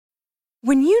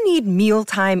When you need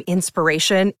mealtime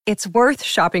inspiration, it's worth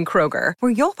shopping Kroger,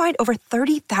 where you'll find over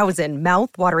 30,000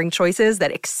 mouth-watering choices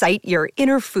that excite your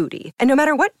inner foodie. And no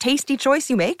matter what tasty choice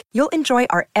you make, you'll enjoy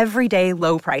our everyday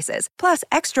low prices, plus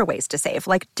extra ways to save,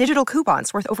 like digital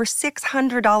coupons worth over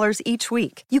 $600 each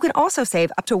week. You can also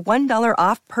save up to $1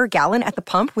 off per gallon at the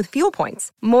pump with fuel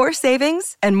points. More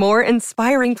savings and more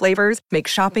inspiring flavors make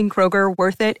shopping Kroger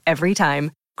worth it every time.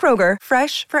 Kroger,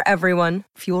 fresh for everyone.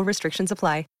 Fuel restrictions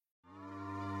apply.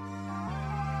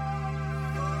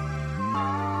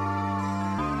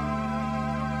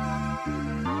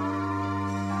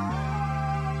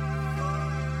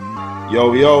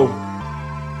 Yo,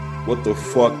 what the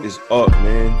fuck is up,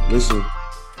 man? Listen,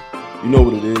 you know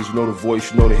what it is. You know the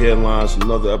voice. You know the headlines.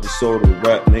 Another episode of the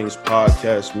Rap Names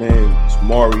Podcast, man. It's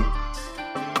Mari.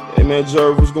 Hey, man,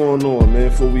 Jerv, what's going on, man?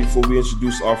 Before we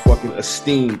introduce our fucking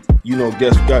esteemed, guest,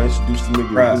 we gotta introduce the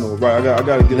nigga. Right. Right? I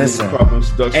gotta get the proper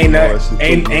introduction.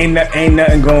 Ain't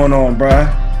nothing going on,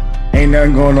 bruh. Ain't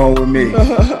nothing going on with me.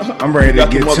 I'm ready to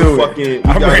get to it.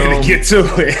 I'm ready to get to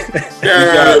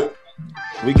it.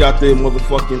 We got the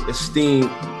motherfucking esteemed.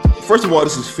 First of all,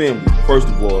 this is family. First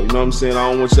of all, you know what I'm saying? I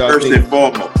don't want y'all to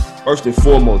think. First and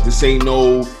foremost, this ain't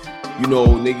no,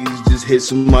 niggas just hit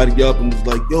somebody up and was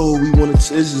like, yo,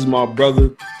 this is my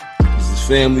brother. This is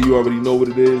family. You already know what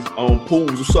it is.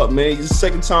 Pools, what's up, man? It's the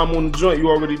second time on the joint. You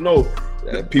already know.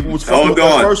 People was fucking with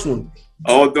that first one.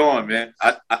 Hold on, man.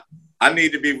 I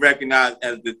need to be recognized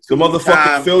as the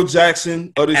motherfucking Phil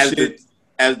Jackson of this shit.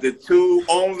 As the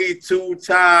only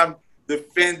two-time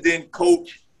defending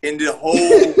coach in the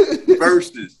whole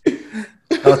versus.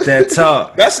 Out that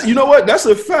talk. That's what? That's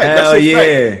a fact. Hell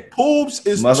fact. Poobs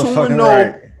is 2-0.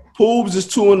 Right. Poobs is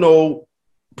 2-0.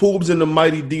 Poobs in the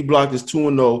Mighty D Block is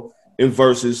 2-0 in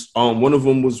versus. One of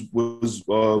them was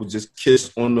just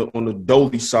kissed on the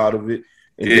Dolby side of it,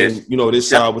 and then this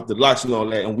side with the locks and all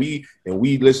that. And we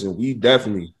listen. We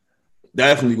definitely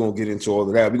gonna get into all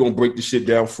of that. We're gonna break the shit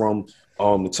down from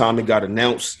the time it got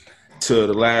announced to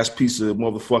the last piece of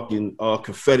motherfucking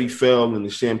confetti fell and the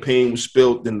champagne was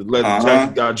spilled and the leather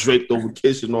jacket got draped over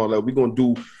Kiss and all that. We're gonna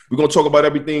talk about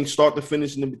everything, start to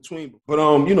finish and in between. But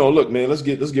look, man, let's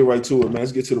get right to it, man.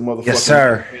 Let's get to the motherfucking yes,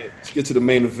 sir. Let's get to the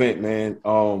main event, man.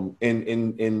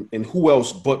 And who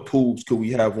else but Poobs could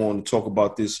we have on to talk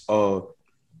about this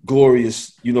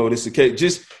glorious, this occasion?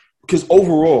 Just because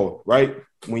overall, right?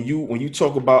 When you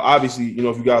talk about, obviously,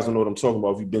 if you guys don't know what I'm talking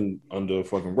about, if you've been under a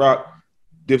fucking rock,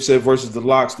 Dipset versus the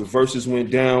Lox, the verses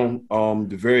went down.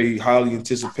 The very highly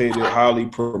anticipated, highly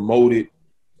promoted.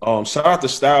 Shout out to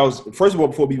Styles. First of all,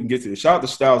 before we even get to this, shout out to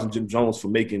Styles and Jim Jones for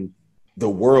making the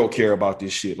world care about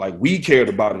this shit. Like, we cared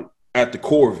about it at the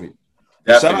core of it.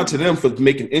 Definitely. Shout out to them for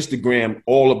making Instagram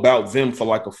all about them for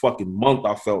like a fucking month.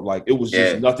 I felt like it was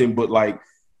just nothing but like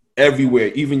everywhere,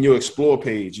 even your Explore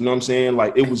page. You know what I'm saying?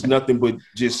 Like, it was nothing but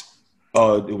just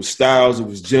it was Styles, it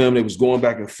was Jim, it was going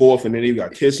back and forth, and then you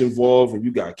got Kiss involved, and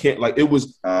you got Kent. Like, it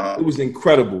was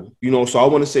incredible, So I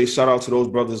want to say shout out to those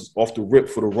brothers off the rip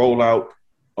for the rollout.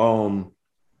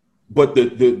 But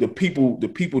the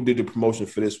people did the promotion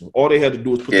for this one. All they had to do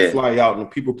was put the fly out, and the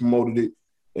people promoted it,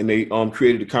 and they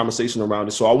created a conversation around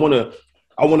it. So I want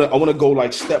to go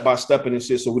like step by step in this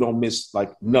shit, so we don't miss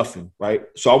like nothing, right?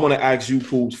 So I want to ask you,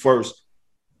 Pools, first.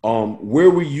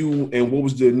 Where were you, and what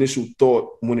was the initial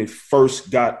thought when it first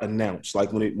got announced?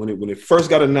 Like when it first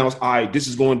got announced, all right, this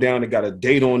is going down. It got a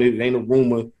date on it. It ain't a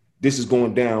rumor. This is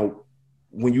going down.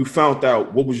 When you found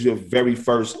out, what was your very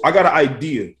first? I got an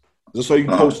idea. Just so you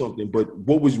post something, but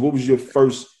what was your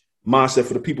first mindset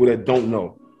for the people that don't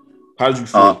know? How did you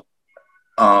feel?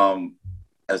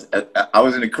 As I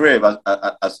was in the crib, I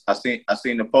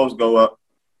seen the post go up,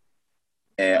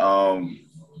 and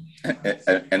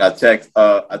I text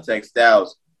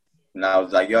Styles, and I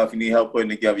was like, "Yo, if you need help putting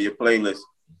together your playlist."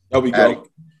 There we go.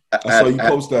 I saw you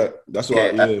post that. That's why.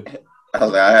 I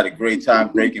was like, I had a great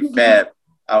time breaking Fab.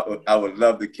 I would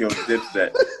love to kill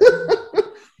Dipset.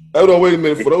 Hold on, wait a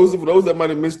minute. For those that might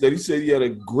have missed that, he said he had a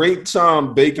great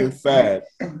time baking Fab,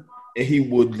 and he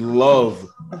would love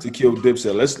to kill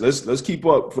Dipset. Let's keep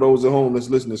up for those at home that's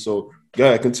listening. So, go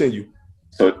ahead, continue.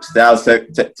 So Styles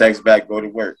text back, go to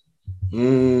work.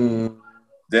 Then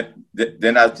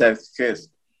I text Kiss,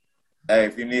 hey,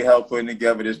 if you need help putting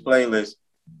together this playlist,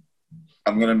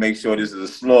 I'm gonna make sure this is a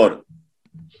slaughter.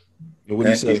 And what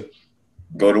did he say?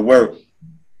 Go to work.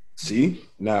 See,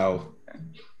 now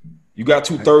you got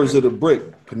 2/3 of the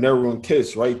brick, Panero and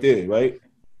Kiss right there, right?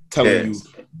 Telling you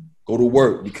go to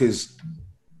work, because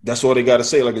that's all they got to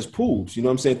say. Like, it's Poobs, you know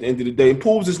what I'm saying? At the end of the day, and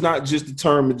Poobs is not just the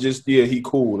term of just, he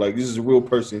cool. Like, this is a real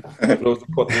person. For those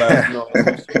that caught the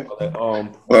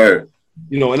last, Word.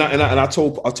 You know, and I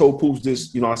told Poops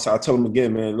this, you know, I tell him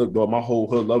again, man, look, dog, my whole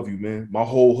hood love you, man. My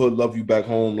whole hood love you back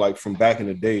home, like from back in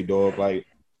the day, dog. Like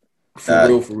for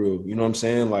real. You know what I'm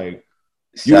saying? Like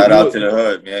shout out to the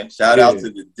hood, man. Shout out to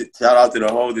the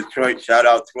whole Detroit. Shout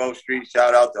out 12th Street.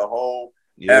 Shout out the whole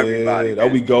everybody. There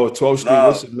we go. 12th Street.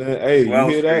 Love. Listen, man. Hey, you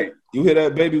hear that? You hear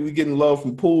that, baby? We getting love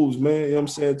from Pools, man. You know what I'm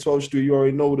saying? 12th Street, you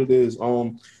already know what it is.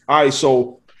 All right,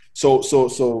 so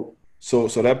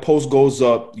that post goes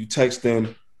up, you text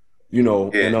them, you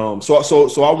know, and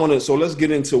so let's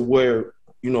get into where,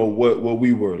 you know, what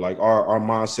we were, like our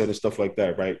mindset and stuff like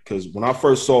that, right? Because when I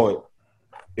first saw it,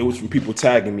 it was from people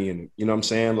tagging me in it. You know what I'm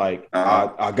saying? Like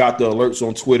I got the alerts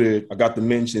on Twitter, I got the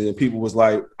mentions, and people was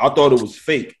like, I thought it was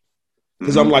fake.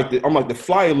 Because I'm like the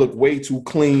flyer looked way too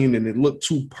clean and it looked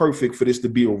too perfect for this to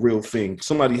be a real thing.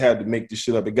 Somebody had to make this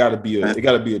shit up. It gotta be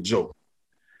a joke.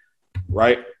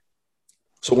 Right?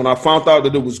 So when I found out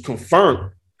that it was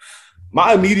confirmed,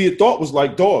 my immediate thought was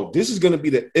like, dog, this is gonna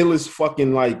be the illest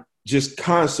fucking like just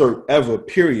concert ever,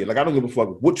 period. Like I don't give a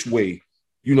fuck which way,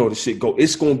 you know, the shit go.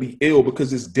 It's gonna be ill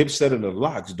because it's Dipset and the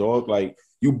Lox, dog. Like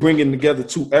you bringing together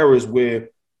two eras where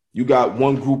you got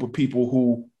one group of people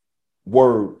who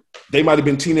they might have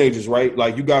been teenagers, right?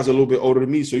 Like you guys are a little bit older than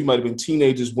me, so you might have been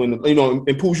teenagers when, you know,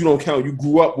 in Pools you don't count. You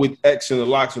grew up with X and the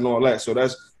Lox and all that, so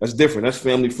that's different. That's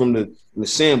family from the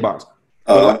sandbox.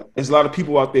 There's a lot of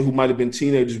people out there who might have been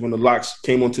teenagers when the Lox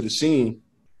came onto the scene,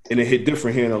 and it hit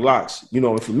different here in the Lox, you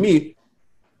know. And for me,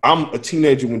 I'm a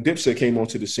teenager when Dipset came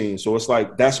onto the scene, so it's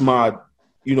like that's my,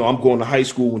 you know, I'm going to high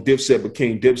school when Dipset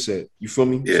became Dipset. You feel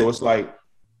me? Yeah. So it's like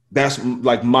that's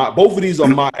like both of these are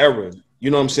my era. You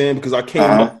know what I'm saying? Because I came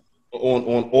up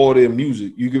on all their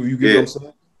music. You get what I'm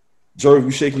saying? Jerv,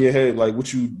 you shaking your head like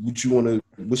what you wanna?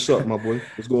 What's up, my boy?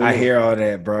 What's going on? I hear all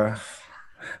that, bro.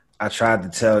 I tried to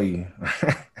tell you.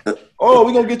 Oh,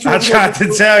 we're gonna get to it. I tried to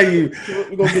tell you.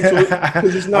 We're gonna get to it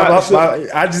because it's not.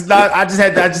 I just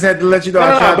had to let you know.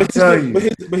 I tried to tell you.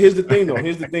 But here's the thing,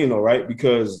 though. Right?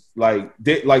 Because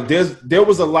there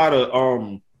was a lot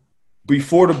of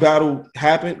before the battle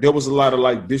happened, there was a lot of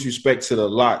like disrespect to the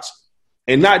Lox.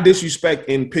 And not disrespect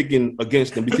in picking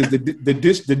against them, because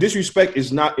the disrespect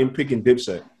is not in picking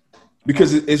Dipset,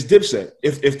 because it's Dipset.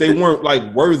 If they weren't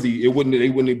like worthy, they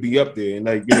wouldn't be up there. And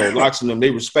like, you know, Lox and them,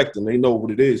 they respect them. They know what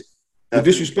it is. The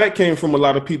disrespect came from a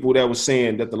lot of people that was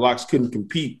saying that the Lox couldn't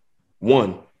compete,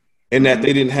 one, and that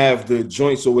they didn't have the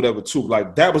joints or whatever, two.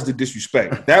 Like that was the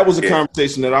disrespect. That was a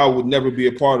conversation that I would never be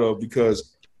a part of,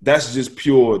 because that's just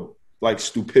pure like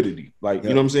stupidity, like, you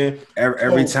know what I'm saying?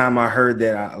 Every time I heard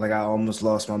that, I almost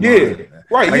lost my mind. Yeah,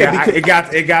 right. Like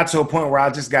it got to a point where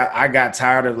I got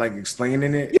tired of like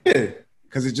explaining it. Yeah,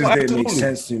 because it just didn't make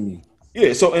sense to me.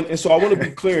 Yeah, so and so I want to be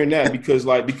clear in that, because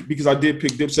because I did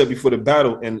pick Dipset before the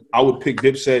battle, and I would pick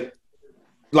Dipset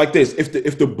like this: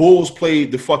 if the Bulls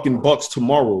played the fucking Bucks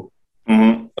tomorrow,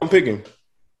 I'm picking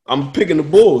the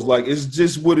Bulls. Like it's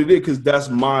just what it is, because that's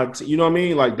my, you know what I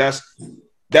mean? Like that's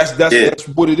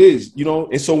what it is, you know.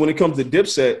 And so when it comes to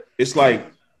Dipset, it's like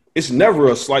it's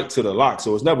never a slight to the Lox,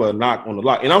 so it's never a knock on the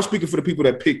Lox. And I'm speaking for the people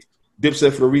that picked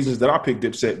Dipset for the reasons that I picked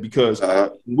Dipset, because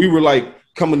we were like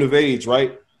coming of age,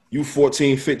 right? You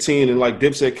 14, 15, and like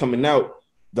Dipset coming out,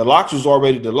 the Lox was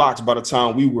already the Lox by the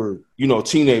time we were, you know,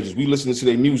 teenagers. We listened to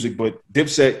their music, but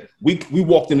Dipset, we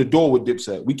walked in the door with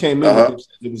Dipset. We came in with Dipset.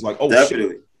 It was like, oh,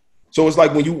 definitely. Shit. So it's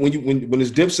like when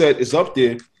this Dipset is up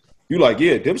there, you like,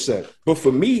 yeah, Dipset. But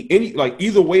for me,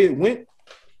 either way it went,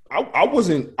 I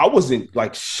wasn't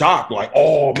like shocked, like,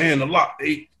 oh man, the Lox.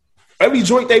 Every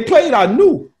joint they played, I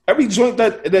knew. Every joint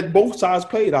that both sides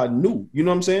played, I knew. You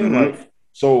know what I'm saying? Like,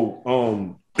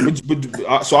 so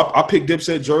so I picked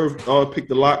Dipset. Jerv picked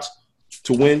the Lox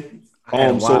to win.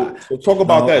 So talk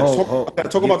about that.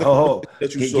 Talk about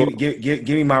that you saw. Give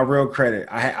me my real credit.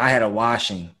 I had a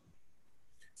washing.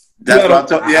 That's what I'm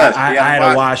talking. Yes, I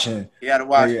had a washing. He had a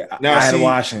washing. Yeah, now I had a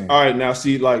washing. All right, now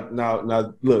see, like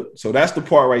now look. So that's the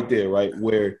part right there, right,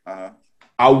 where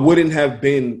I wouldn't have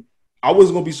been. I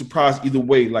wasn't gonna be surprised either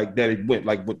way, like that it went.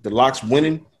 Like with the Lox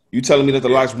winning, you telling me that the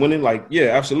Lox winning? Like,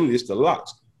 yeah, absolutely, it's the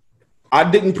Lox. I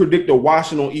didn't predict a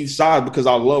washing on each side because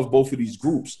I love both of these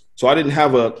groups. So I didn't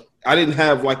have like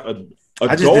a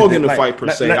dog in the fight per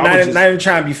se. Not even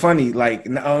trying to be funny. Like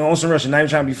on some Russian, not even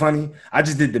trying to be funny. I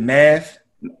just did the math.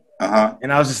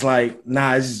 And I was just like,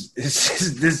 nah, this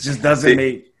just doesn't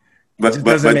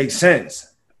make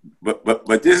sense.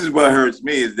 But this is what hurts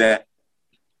me, is that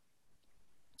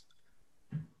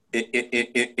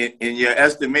in your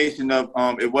estimation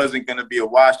of it wasn't going to be a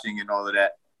washing and all of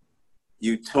that,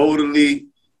 you totally,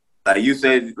 like you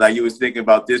said, like you was thinking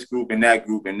about this group and that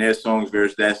group and their songs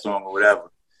versus that song or whatever.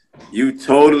 You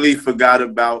totally forgot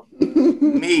about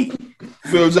me.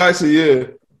 Phil Jackson, yeah.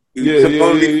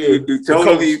 You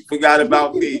totally forgot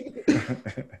about me.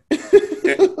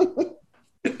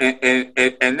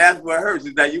 and that's what hurts,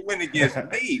 is that you went against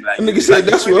me. Like, nigga said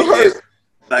that's what hurts.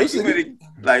 Like, you went,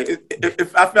 like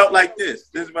if I felt like this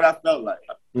is what I felt like.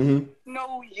 Mm-hmm.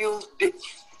 No, you did.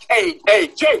 Hey,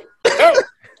 Jake.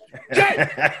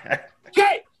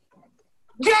 Hey,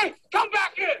 Jake, come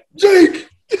back here. Jake.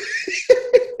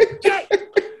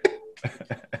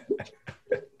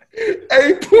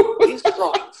 Hey, he's a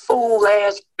fool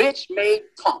ass bitch made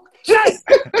punk. Jake,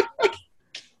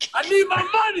 I need my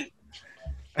money.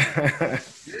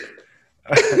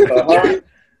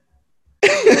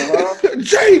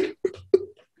 Jake.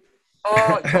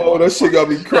 Oh, that shit got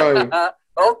me crying.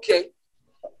 Okay.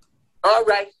 All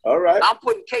right. I'm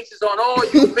putting cases on all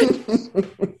you bitches.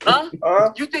 Huh?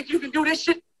 You think you can do this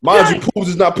shit? Mind you, Pools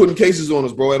is not putting cases on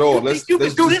us, bro, at all. You can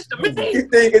do this to me? You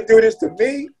think you can do this to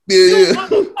me? Yeah. You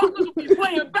motherfuckers will be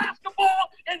playing basketball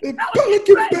in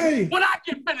Pelican Bay when I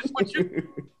get finished with you.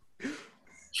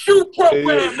 Shoe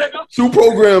program, nigga. Shoe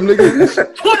program, nigga.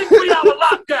 23-hour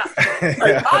lockdown.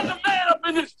 I'm the man up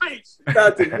in this face.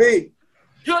 Not to me.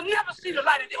 You'll never see the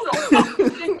light of you. Don't fucking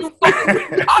think you fucking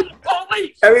with. I'm the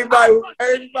police. Everybody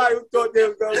who thought they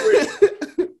was gonna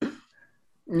win.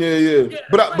 Yeah.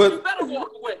 But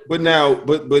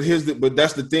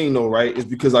that's the thing though, right? Is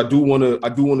because I do want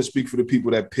to speak for the people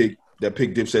that pick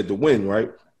Dipset to win,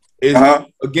 right?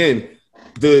 Again,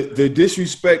 the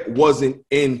disrespect wasn't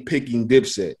in picking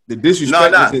Dipset. The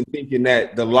disrespect was in thinking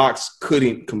that the Locks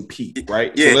couldn't compete,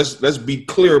 right? Yeah. So let's be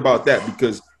clear about that,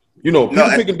 because people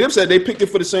picking Dipset, they picked it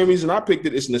for the same reason I picked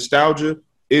it. It's nostalgia.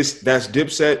 That's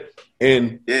Dipset,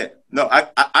 and no,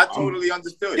 I totally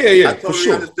understood. Yeah, I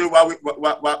totally understood why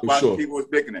people was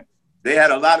picking it. They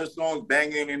had a lot of songs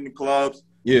banging in the clubs.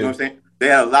 Yeah. You know what I'm saying? They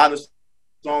had a lot of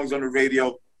songs on the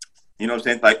radio. You know what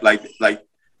I'm saying? Like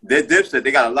their Dipset,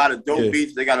 they got a lot of dope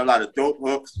beats. They got a lot of dope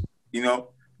hooks. You know,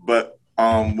 but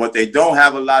what they don't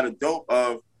have a lot of dope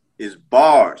of is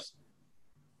bars.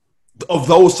 Of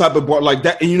those type of bars like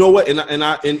that, and you know what? And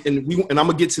I'm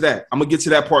gonna get to that. I'm gonna get to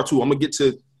that part too. I'm gonna get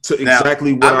to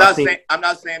exactly what I think. I'm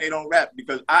not saying they don't rap,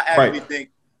 because I actually think,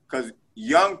 because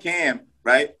Young Cam,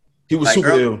 right? He was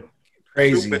super ill,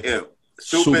 crazy,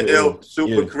 super ill,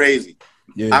 crazy.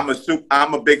 Yeah.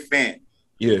 I'm a big fan.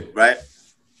 Yeah. Right.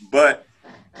 But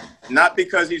not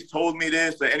because he's told me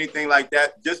this or anything like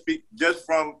that. Just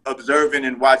from observing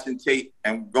and watching tape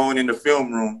and going in the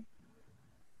film room,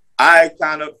 I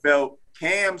kind of felt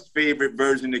Cam's favorite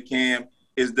version of Cam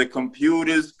is the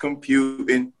computers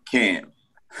computing Cam.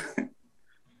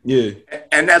 Yeah.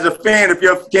 And as a fan, if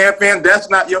you're a Cam fan, that's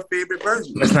not your favorite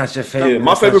version. That's not your favorite. Yeah,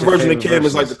 my favorite version of Cam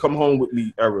is like the Come Home With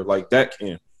Me era, like that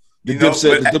Cam. The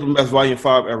Dipset, the Diplomats Volume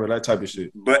 5 era, that type of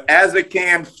shit. But as a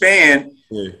Cam fan,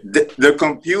 the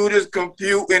computers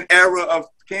computing era of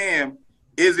Cam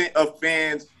isn't a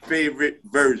fan's favorite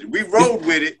version. We rode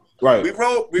with it. Right. We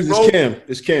rode.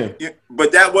 It's Cam. Yeah,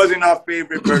 but that wasn't our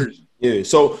favorite version. Yeah.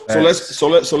 So let's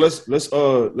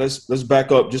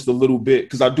back up just a little bit,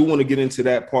 because I do want to get into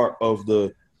that part of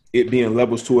it being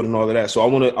levels to it and all of that. So I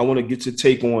want to get your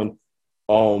take on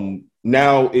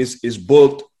now is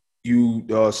booked.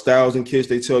 You Styles and Kiss,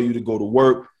 they tell you to go to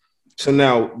work. So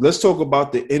now let's talk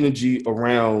about the energy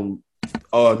around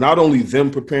not only them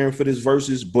preparing for this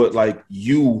versus, but like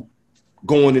you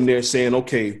going in there saying,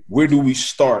 okay, where do we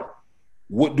start?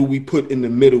 What do we put in the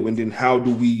middle? And then how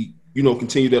do we,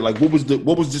 continue that? Like, what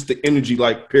was just the energy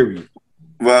like, period?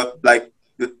 Well, like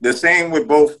the same with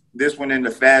both this one and the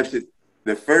Fab shit.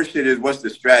 The first shit is, what's the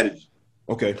strategy?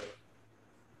 Okay.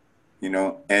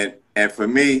 And for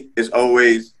me, it's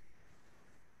always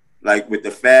like with the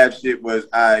Fab shit was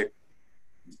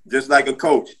just like a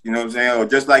coach, you know what I'm saying? Or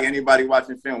just like anybody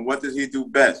watching film, what does he do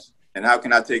best? And how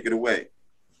can I take it away?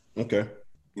 Okay.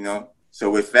 So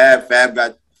with Fab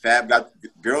got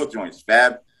girl joints.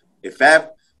 If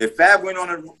Fab went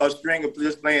on a string of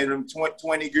just playing them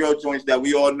 20 girl joints that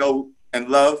we all know and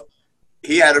love,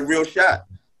 he had a real shot,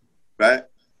 right?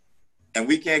 And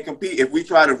we can't compete. If we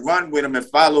try to run with him and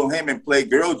follow him and play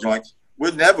girl joints,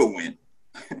 we'll never win.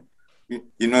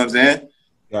 You know what I'm saying?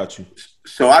 Got you.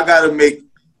 So I gotta make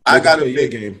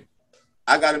game.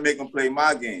 I gotta make them play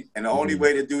my game, and the only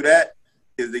way to do that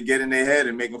is to get in their head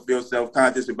and make them feel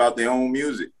self-conscious about their own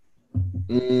music.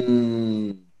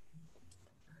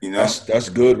 That's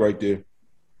good right there.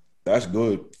 That's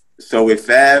good. So with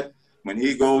Fab, when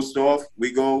he goes soft,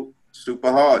 we go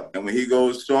super hard, and when he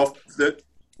goes soft,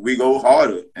 we go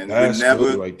harder, and we're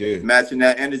never matching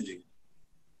that energy.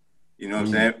 You know what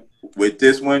I'm saying? With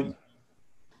this one,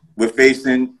 we're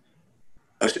facing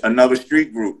another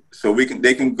street group, so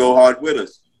they can go hard with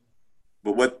us.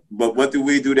 But what do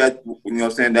we do that, you know what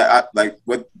I'm saying, that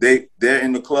they're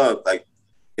in the club. Like,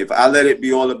 if I let it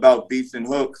be all about beats and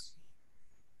hooks,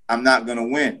 I'm not going to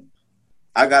win.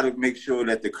 I got to make sure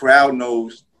that the crowd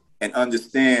knows and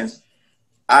understands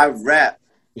I rap.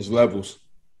 It's levels.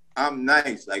 I'm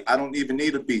nice. Like, I don't even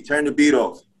need a beat. Turn the beat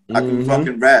off. I can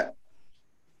fucking rap.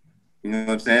 You know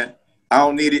what I'm saying? I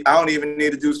don't even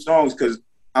need to do songs because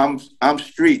I'm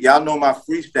street. Y'all know my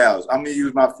freestyles. I'm gonna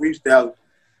use my freestyle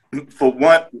for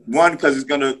one because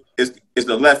it's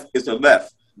a left.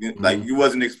 Like, you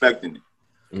wasn't expecting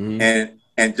it.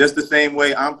 And just the same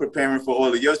way I'm preparing for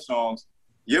all of your songs,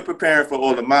 you're preparing for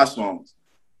all of my songs.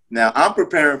 Now I'm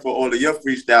preparing for all of your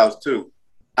freestyles too.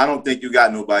 I don't think you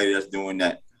got nobody that's doing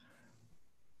that.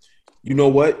 You know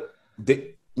what? Go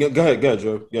ahead,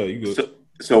 Joe. Yeah, you good.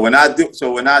 So when I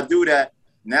do that,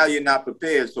 now you're not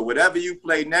prepared. So whatever you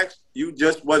play next, you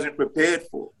just wasn't prepared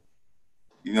for.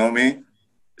 You know what I mean?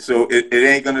 So it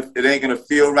ain't gonna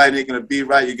feel right. It ain't gonna be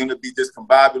right. You're gonna be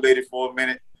discombobulated for a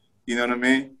minute. You know what I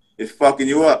mean? It's fucking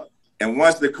you up. And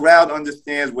once the crowd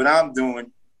understands what I'm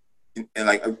doing, and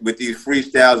like with these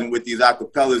freestyles and with these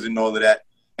acapellas and all of that,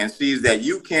 and sees that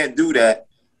you can't do that,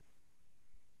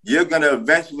 you're gonna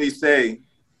eventually say,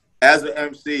 as an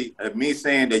MC, of me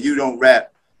saying that you don't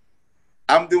rap,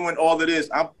 I'm doing all of this.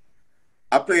 We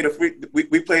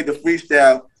played the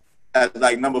freestyle at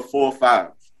like number 4 or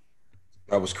 5.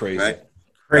 That was crazy. Right?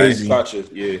 Crazy. Gotcha.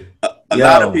 Yeah. A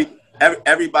lot of people,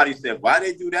 everybody said, why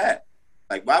they do that?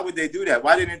 Like, why would they do that?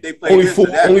 Why didn't they play this or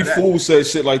that? Only fools said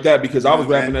shit like that because I was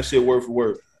rapping that shit word for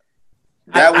word.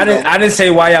 I didn't say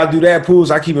why y'all do that,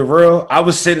 Pools. I keep it real. I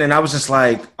was sitting and I was just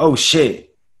like, oh shit.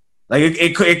 Like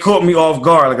it caught me off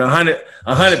guard, like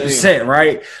 100%,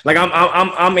 right? Like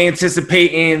I'm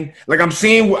anticipating, like I'm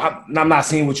not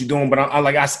seeing what you're doing, but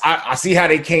I see how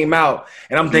they came out,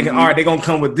 and I'm thinking, all right, they're gonna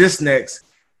come with this next,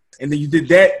 and then you did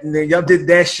that, and then y'all did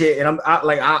that shit, and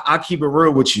I keep it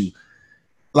real with you.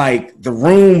 Like the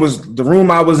room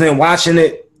I was in watching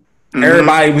it.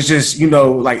 Everybody was just,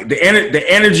 like the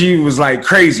energy was like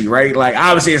crazy, right? Like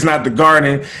obviously it's not the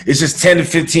Garden. It's just 10 to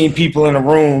 15 people in a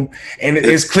room, and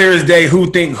it's clear as day who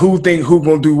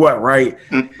gonna do what, right?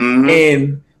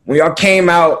 And when y'all came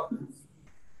out,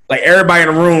 like everybody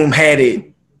in the room had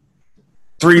it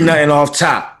 3-0 off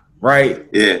top, right?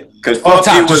 Yeah, because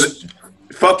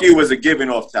fuck you was a given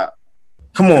off top.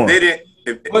 Come on, they didn't.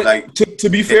 To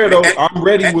be fair though, I'm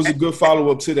Ready was a good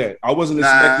follow up to that. I wasn't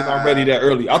expecting I'm Ready that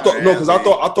early. I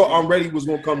thought I'm Ready was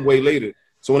gonna come way later.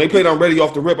 So when they played I'm Ready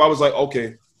off the rip, I was like,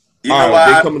 okay, all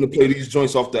right, they coming to play these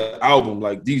joints off the album,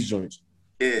 like these joints.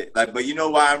 Yeah, but you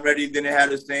know why I'm Ready didn't have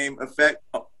the same effect?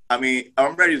 I mean,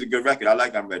 I'm Ready is a good record. I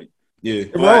like I'm Ready. Yeah,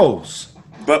 it rolls.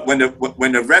 But when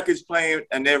the record's playing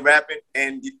and they're rapping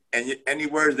and any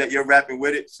words that you're rapping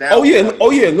with it sound. Oh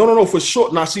yeah, no, for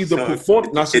sure. Now see the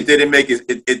performance. It didn't make it.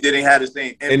 It didn't have the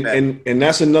same impact. And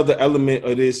that's another element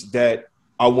of this that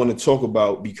I want to talk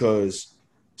about because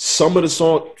some of the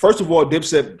songs. First of all,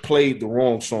 Dipset played the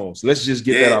wrong songs. Let's just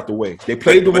get that out the way. They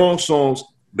played the wrong songs.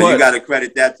 But you got to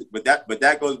credit that. But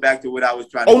that goes back to what I was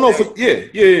trying to say.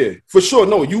 Yeah, for sure.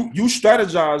 No, you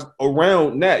strategized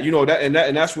around that. You know that, and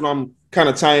that's what I'm kind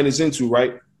of tying this into,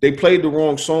 right? They played the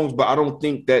wrong songs, but I don't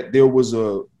think that there was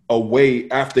a way,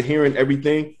 after hearing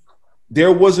everything,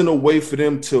 there wasn't a way for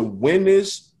them to win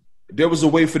this. There was a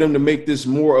way for them to make this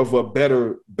more of a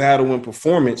better battle and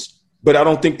performance, but I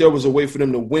don't think there was a way for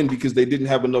them to win because they didn't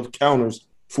have enough counters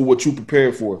for what you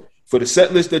prepared for. For the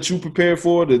set list that you prepared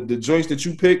for, the joints that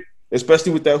you picked,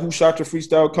 especially with that Who Shot Your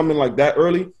freestyle coming like that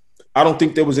early, I don't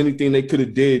think there was anything they could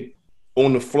have did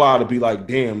on the fly to be like,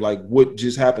 damn, like what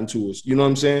just happened to us? You know what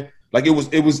I'm saying? Like it was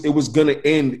gonna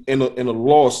end in a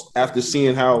loss after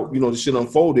seeing how the shit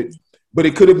unfolded. But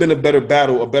it could have been a better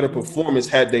battle, a better performance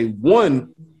had they,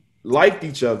 one, liked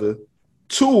each other,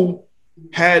 two,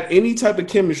 had any type of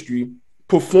chemistry,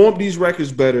 performed these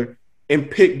records better,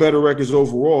 and picked better records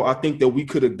overall. I think that we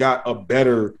could have got a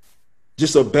better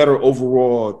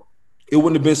overall. It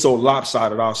wouldn't have been so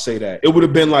lopsided. I'll say that. It would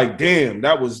have been like, damn,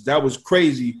 that was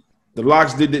crazy. The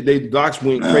Locks Locks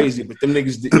went crazy, but them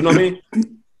niggas did, you know what I mean?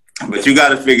 But you got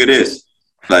to figure this.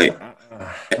 Like,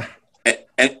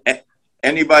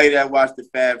 anybody that watched the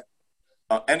Fab,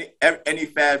 any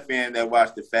Fab fan that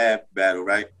watched the Fab battle,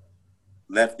 right,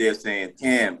 left there saying,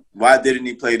 damn, why didn't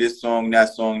he play this song,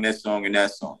 that song, that song, and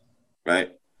that song,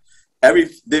 right? Every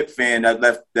Dip fan that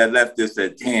left there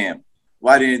said, damn,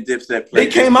 why didn't Dipset play?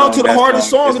 They came out to the hardest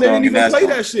songs and they didn't even play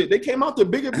that shit. They came out to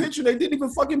Bigger Picture. They didn't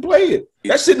even fucking play it.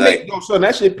 That shit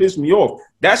that shit pissed me off.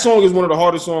 That song is one of the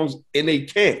hardest songs in they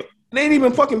camp. They didn't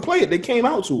even fucking play it. They came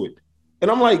out to it. And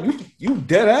I'm like, you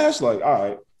dead ass? Like, all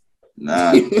right.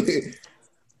 Nah.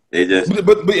 They just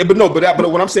but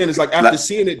what I'm saying is like after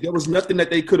seeing it, there was nothing that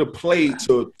they could have played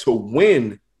to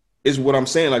win, is what I'm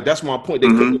saying. Like that's my point. They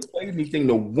couldn't have played anything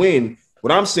to win.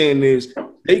 What I'm saying is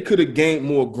they could have gained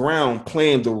more ground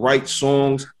playing the right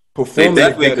songs, performing. They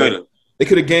definitely could have. They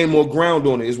could have gained more ground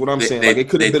on it, is what I'm saying. Like it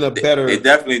could have been a better. They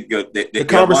definitely good. The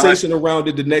conversation around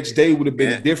it the next day would have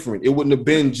been different. It wouldn't have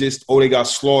been just, oh, they got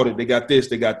slaughtered, they got this,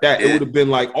 they got that. It would have been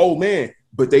like, oh man,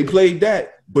 but they played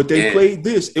that, but they played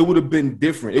this. It would have been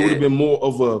different. It would have been more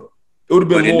of a. It would have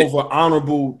been more of an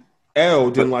honorable L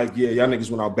than like, yeah, y'all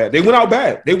niggas went out bad. They went out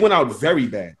bad. They went out very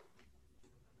bad.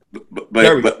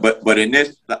 But in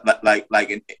this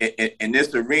in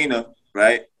this arena,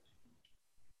 right?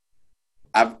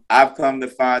 I've come to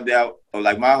find out, or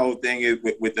like my whole thing is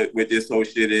with this whole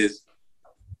shit is,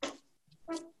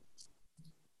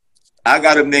 I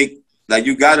gotta make like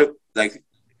you gotta like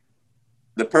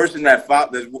the person that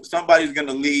somebody's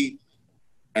gonna lead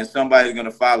and somebody's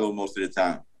gonna follow most of the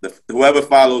time. Whoever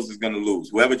follows is gonna lose.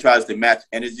 Whoever tries to match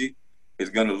energy is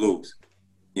gonna lose.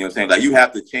 You know what I'm saying? Like you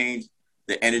have to change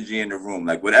the energy in the room.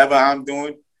 Like whatever I'm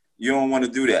doing, you don't want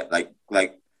to do that. Like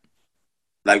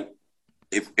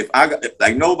if I got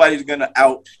like nobody's gonna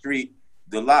outstreet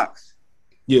the Lox.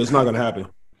 Yeah, it's not gonna happen.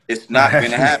 It's not gonna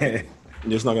happen.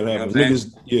 It's not gonna happen. You know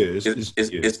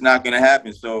it's not gonna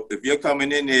happen. So if you're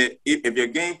coming in there, if your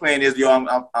game plan is I'm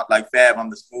like Fab, I'm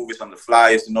the smoothest, I'm the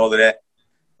flyest, and all of that,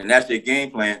 and that's your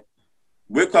game plan,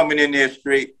 we're coming in there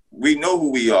straight. We know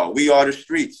who we are. We are the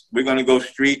streets. We're gonna go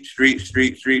street,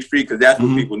 because that's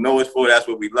what people know us for. That's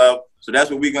what we love. So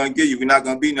that's what we're gonna give you. We're not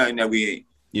gonna be nothing that we ain't.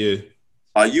 Yeah.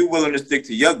 Are you willing to stick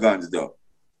to your guns though?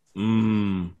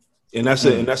 And that's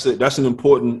an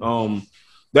important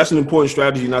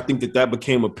strategy, and I think that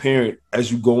became apparent as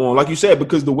you go on, like you said,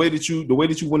 because the way that you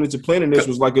went into planning this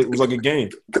was like a game.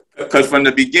 Because from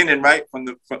the beginning, right, from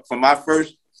the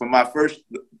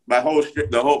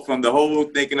whole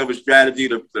thinking of a strategy,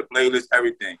 the playlist,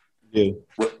 everything. Yeah.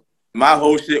 My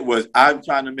whole shit was I'm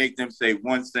trying to make them say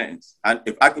one sentence.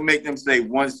 If I can make them say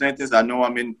one sentence, I know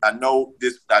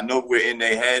we're in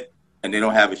their head and they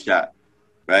don't have a shot,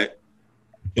 right?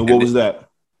 And what was that?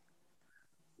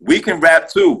 We can rap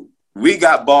too. We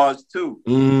got bars too.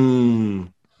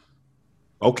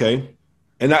 Okay.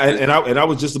 And I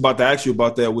was just about to ask you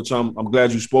about that, which I'm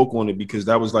glad you spoke on it, because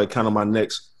that was like kind of my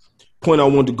next point I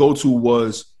wanted to go to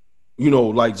was,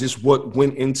 like just what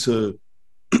went into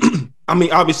I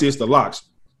mean, obviously it's the Lox.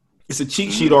 It's a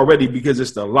cheat sheet already because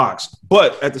it's the Lox.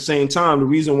 But at the same time, the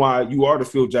reason why you are the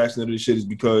Phil Jackson of this shit is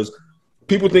because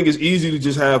people think it's easy to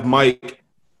just have Mike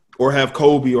or have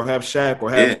Kobe or have Shaq or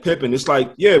have Pippen. It's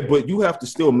like, yeah, but you have to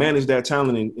still manage that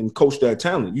talent and coach that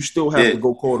talent. You still have to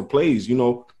go call the plays,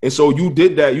 And so you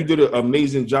did that. You did an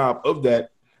amazing job of that.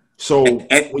 So and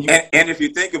if you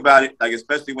think about it, like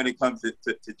especially when it comes to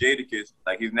Jadakiss,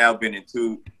 like he's now been in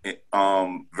 2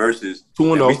 verses.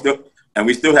 2-0. And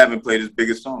we still haven't played his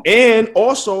biggest song. And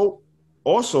also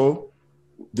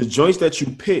the joints that you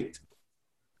picked,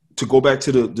 to go back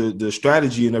to the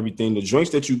strategy and everything, the joints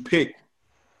that you picked,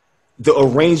 the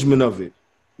arrangement of it,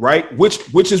 right?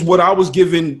 Which is what I was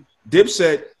giving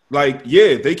Dipset. Like,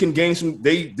 yeah, they can gain some.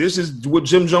 This is what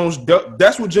Jim Jones does.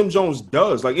 That's what Jim Jones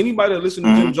does. Like anybody that listens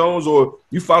to Jim Jones or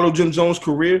you follow Jim Jones'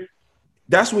 career,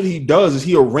 that's what he does. Is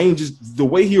he arranges the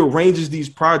way he arranges these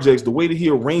projects, the way that he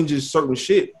arranges certain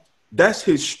shit. That's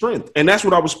his strength, and that's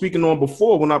what I was speaking on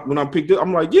before when I picked it.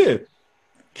 I'm like, yeah,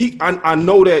 I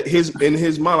know that in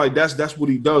his mind, like that's what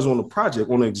he does on the project,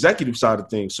 on the executive side of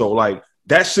things. So like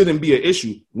that shouldn't be an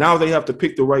issue. Now they have to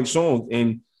pick the right song,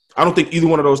 and I don't think either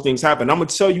one of those things happened. I'm gonna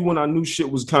tell you when I knew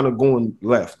shit was kind of going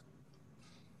left.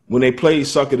 When they played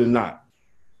 "Suck It or Not,"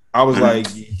 I was like,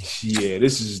 yeah,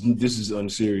 this is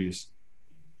unserious.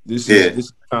 This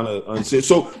is kind of unserious.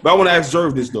 So, but I want to ask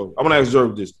Jerv this though. I want to ask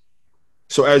Jerv this.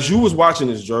 So as you was watching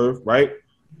this, Jerv, right?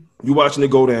 You watching it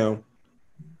go down.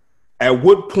 At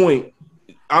what point?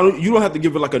 You don't have to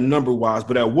give it like a number wise,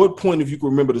 but at what point, if you can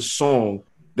remember the song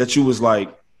that you was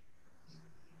like,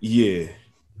 yeah,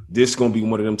 this is gonna be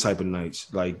one of them type of nights.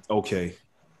 Like, okay.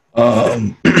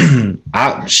 You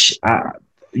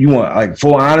want like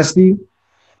full honesty?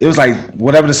 It was like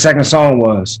whatever the second song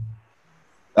was.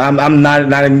 I'm not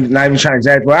even trying to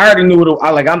exaggerate. But I already knew what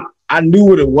I knew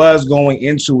what it was going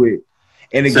into it.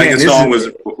 And again, second song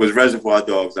was Reservoir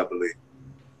Dogs, I believe.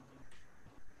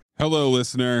 Hello,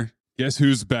 listener. Guess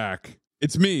who's back?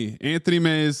 It's me, Anthony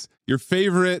Mays, your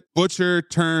favorite butcher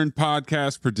turned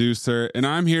podcast producer, and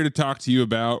I'm here to talk to you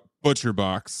about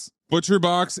ButcherBox.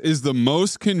 ButcherBox is the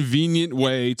most convenient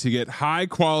way to get high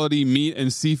quality meat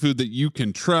and seafood that you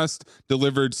can trust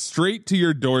delivered straight to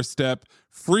your doorstep,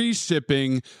 free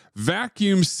shipping,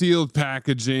 vacuum sealed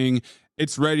packaging.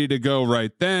 It's ready to go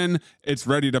right then. It's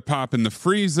ready to pop in the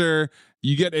freezer.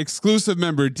 You get exclusive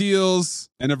member deals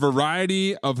and a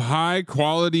variety of high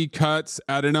quality cuts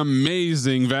at an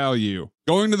amazing value.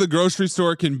 Going to the grocery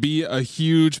store can be a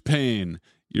huge pain.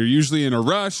 You're usually in a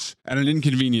rush at an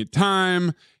inconvenient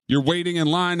time. You're waiting in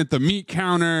line at the meat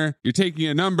counter. You're taking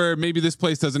a number. Maybe this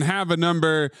place doesn't have a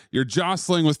number. You're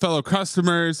jostling with fellow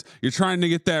customers. You're trying to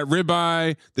get that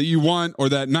ribeye that you want or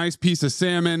that nice piece of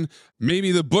salmon.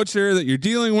 Maybe the butcher that you're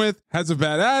dealing with has a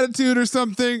bad attitude or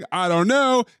something. I don't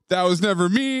know. That was never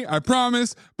me, I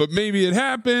promise. But maybe it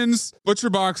happens.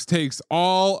 ButcherBox takes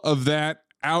all of that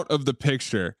out of the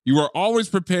picture. You are always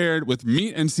prepared with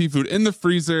meat and seafood in the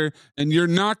freezer, and you're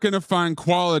not going to find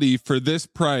quality for this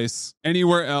price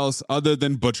anywhere else other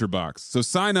than ButcherBox. So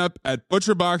sign up at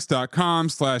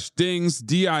butcherbox.com/dings,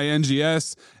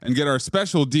 D-I-N-G-S, and get our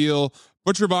special deal.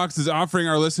 ButcherBox is offering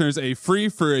our listeners a free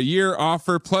for a year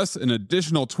offer plus an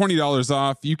additional $20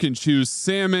 off. You can choose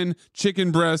salmon,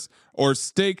 chicken breast, or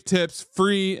steak tips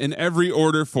free in every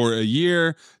order for a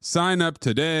year. Sign up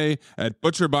today at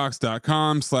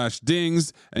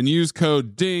butcherbox.com/dings and use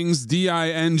code DINGS,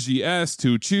 D-I-N-G-S,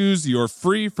 to choose your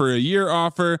free for a year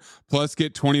offer plus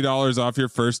get $20 off your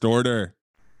first order.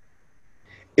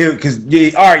 Because,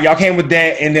 all right, y'all came with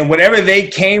that, and then whatever they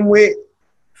came with,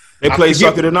 they played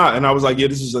Suck It or Not, and I was like, yeah,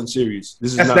 this is unserious.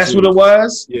 That's what it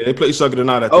was? Yeah, they played Suck It or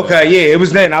Not. Okay, yeah, it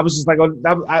was then. I was just like,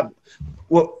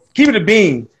 well, keep it a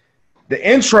bean. The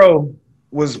intro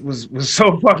was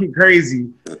so fucking crazy.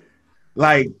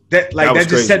 Like that just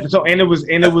crazy. Set the tone. And it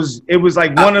was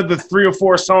like one of the 3 or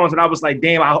 4 songs, and I was like,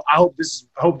 damn, I hope this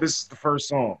is the first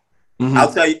song. Mm-hmm.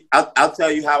 I'll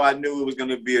tell you how I knew it was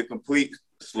gonna be a complete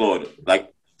slaughter.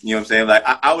 Like, you know what I'm saying? Like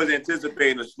I was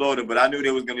anticipating a slaughter, but I knew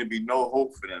there was gonna be no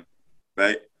hope for them.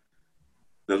 Right?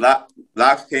 The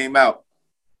locks came out.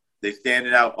 They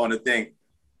standing out on the thing.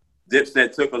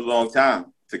 Dipset took a long time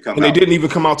to come out. And they didn't even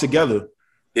come out together.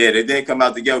 Yeah, they didn't come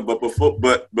out together. But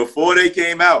before they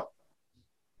came out,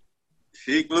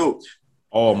 Sheek Louch.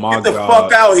 Oh my God. Get the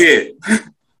fuck out here.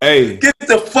 Hey. Get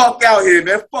the fuck out here,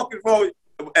 man. Fucking phone.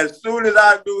 As soon as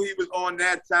I knew he was on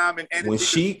that time and energy. When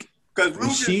Sheek. Because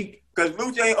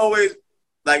Louch ain't always,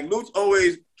 like, Louch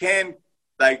always can,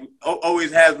 like,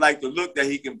 always has, like, the look that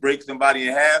he can break somebody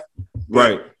in half.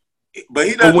 Right. But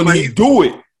he doesn't. But when he do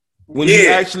it, when he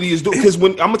actually is doing, because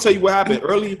when I'm gonna tell you what happened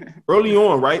early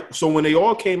on, right? So when they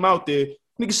all came out there,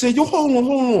 niggas said, "Yo, hold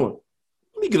on,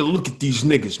 let me get a look at these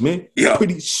niggas, man. Yeah.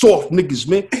 Pretty soft niggas,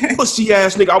 man. Pussy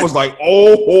ass nigga." I was like,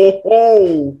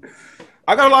 oh.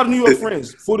 I got a lot of New York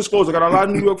friends. Full disclosure, I got a lot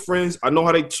of New York friends. I know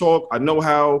how they talk. I know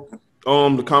how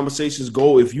the conversations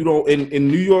go. If you don't, in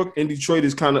New York and Detroit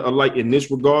is kind of alike in this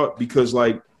regard, because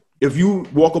like, if you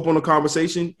walk up on a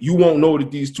conversation, you won't know that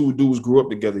these two dudes grew up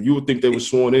together. You would think they were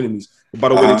sworn enemies. By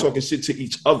the way, they're talking shit to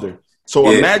each other.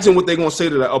 So imagine what they're gonna say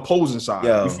to the opposing side.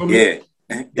 Yo, you feel me?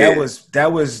 That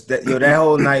was that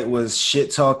whole night was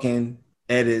shit talking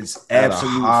at its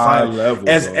absolute high level.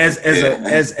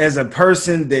 As a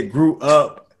person that grew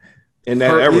up in that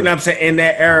era, you know what I'm saying? In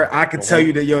that era, I could tell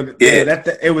you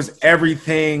that it was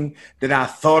everything that I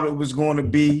thought it was going to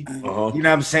be. You know what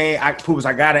I'm saying? I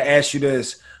gotta ask you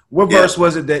this. What verse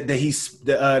was it that he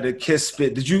the Kiss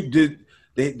spit?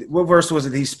 What verse was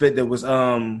it he spit that was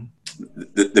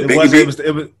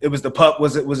it was the pup?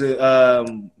 Was it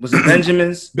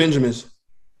Benjamin's? Benjamin's.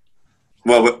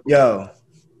 Well, yo,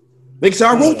 nigga said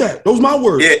I wrote that. Those my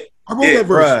words. Yeah, I wrote that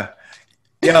verse.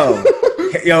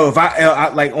 Yo, if I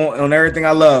like on everything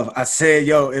I love, I said,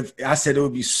 if I said it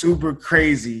would be super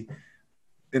crazy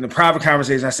in the private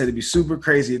conversation. I said it'd be super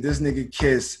crazy if this nigga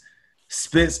Kiss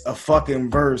spits a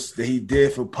fucking verse that he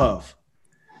did for Puff.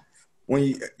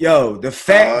 The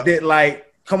fact that,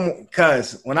 like, come on,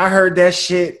 cuz when I heard that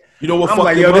shit, you know what? I'm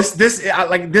like, this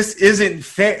isn't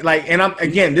fair. Like, and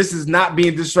this is not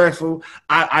being disrespectful.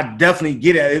 I definitely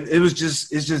get it. It's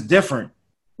just different.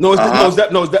 No, it's that.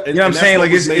 You know what I'm saying?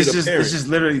 Like, it's just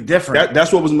literally different.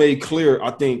 That's what was made clear.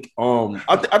 I think.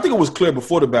 I think it was clear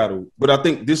before the battle, but I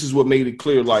think this is what made it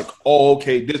clear. Like,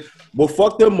 what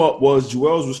fucked them up was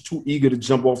Juelz was too eager to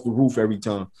jump off the roof every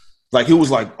time. Like, he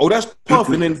was like, "Oh, that's Puff,"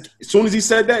 and then as soon as he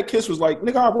said that, Kiss was like,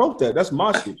 "Nigga, I wrote that. That's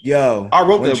my shit." Yo, I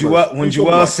wrote that. When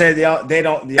Juelz said y'all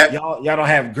don't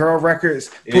have girl records,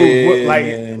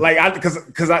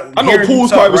 because I know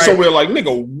Pool's probably somewhere like,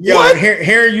 "Nigga, what?"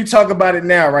 Hearing you talk about it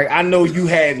now, right? I know you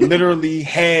had literally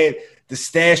had the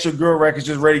stash of girl records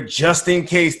just ready just in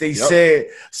case they said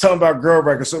something about girl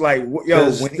records. So like,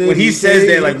 yo, when he says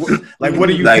that, like, what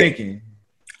are you thinking?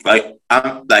 Like,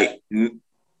 I'm like,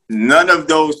 none of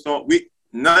those songs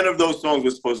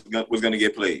was was going to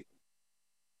get played.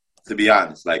 To be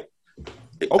honest, like,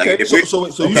 okay, like so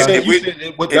you said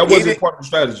that wasn't part of the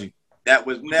strategy. That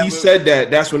was never. He said that.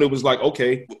 That's when it was like,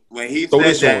 okay. When he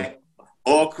said that,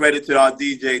 all credit to our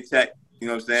DJ Tech. You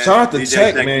know what I'm saying? Shout out to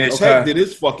Tech, man. Tech did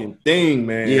his fucking thing,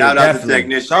 man. Yeah, shout out to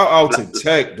Technician. Shout out to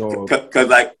Tech, dog. Because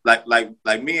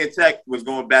like me and Tech was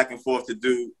going back and forth to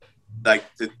do I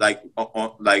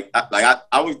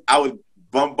was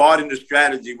bombarding the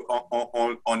strategy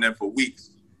on them for weeks.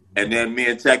 And then me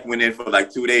and Tech went in for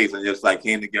like 2 days and just like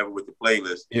came together with the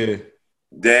playlist. Yeah.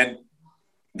 Then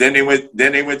they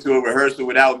went to a rehearsal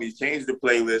without me, changed the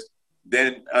playlist.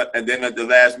 Then and then at the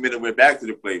last minute we're back to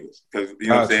the playlist because you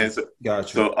know what I'm saying. So,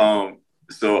 gotcha.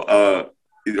 So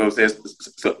you know what I'm saying.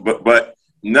 So, but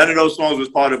none of those songs was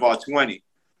part of our 20.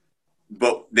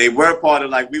 But they were part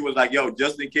of, like, we was like, yo,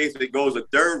 just in case it goes a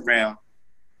third round,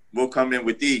 we'll come in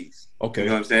with these. Okay. You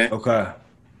know what I'm saying? Okay.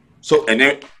 So and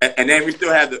then we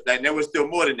still had and there was still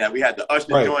more than that. We had the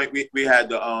Usher joint. We had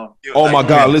the you know, oh my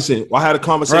God! Listen, I had a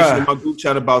conversation in my group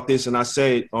chat about this, and I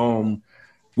said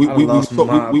we were talking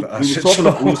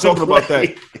about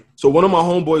that. So one of my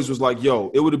homeboys was like, "Yo,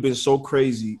 it would have been so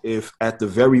crazy if at the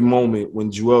very moment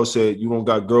when Joel said you don't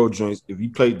got girl joints, if he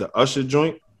played the Usher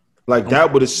joint." Like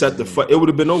that would have set the it would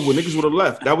have been over. Niggas would have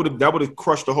left. That would have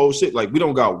crushed the whole shit. Like we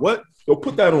don't got what? Yo,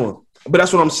 put that on. But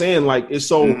that's what I'm saying. Like it's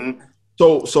so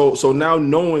so now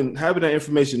having that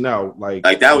information now, like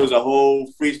that was a whole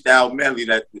freestyle medley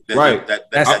that's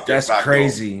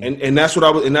crazy. And that's what I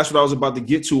was about to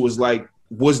get to was like,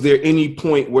 was there any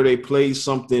point where they played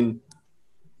something?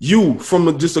 You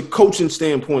from just a coaching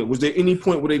standpoint, was there any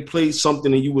point where they played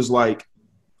something and you was like,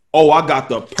 oh, I got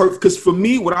the perfect. Because for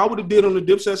me, what I would have did on the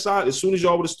Dipset side, as soon as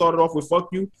y'all would have started off with "fuck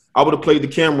you," I would have played the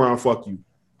camera on "fuck you."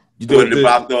 You would have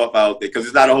popped off out there because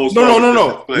it's not a whole song.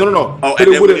 No. Oh, but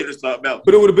it would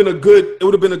have been a good. It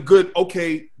would have been a good.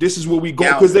 Okay, this is where we go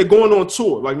because they're going on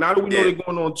tour. Like now that we know they're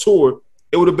going on tour,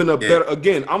 it would have been a better.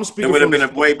 Again, I'm speaking. It would have been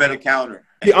a way better counter.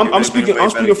 Yeah, I'm speaking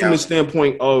from the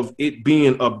standpoint of it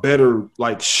being a better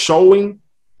like showing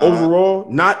overall.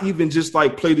 Not even just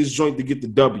like play this joint to get the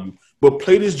W. But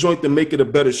play this joint to make it a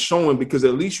better showing because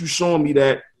at least you showing me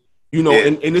that, you know,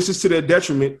 and this is to their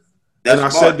detriment. That's and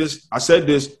I said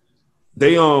this.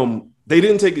 They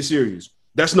didn't take it serious.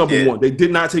 That's number one. They did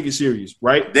not take it serious,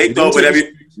 right? They thought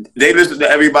they listened to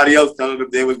everybody else telling them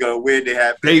they was gonna win.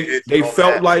 They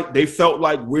felt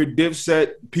like we're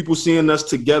Dipset. People seeing us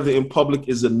together in public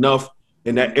is enough,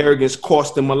 and that arrogance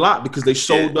cost them a lot because they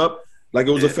showed up. Like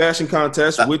it was a fashion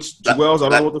contest, which Wells, I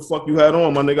don't know what the fuck you had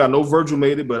on, my nigga. I know Virgil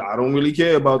made it, but I don't really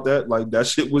care about that. Like that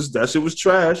shit was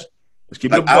trash. Let's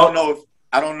keep it.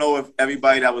 I don't know if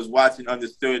everybody that was watching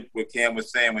understood what Cam was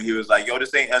saying when he was like, "Yo,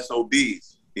 this ain't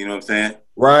SOBs." You know what I'm saying?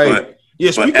 Right.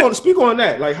 Speak on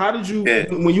that. Like, how did you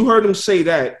when you heard him say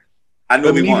that? I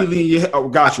knew we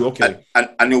won. Got you. Okay.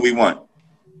 I knew we won.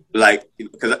 Like,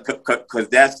 because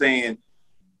that's saying,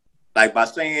 like, by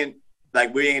saying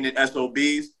like we ain't in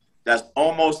SOBs. That's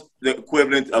almost the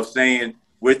equivalent of saying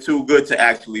we're too good to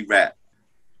actually rap.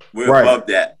 We're above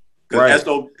that. Because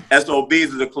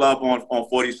SOBs is a club on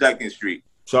 42nd Street.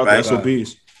 Shout out to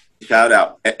SOBs. Shout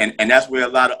out. And that's where a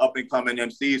lot of up-and-coming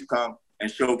MCs come and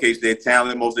showcase their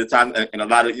talent most of the time. And a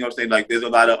lot of, you know what I'm saying, like there's a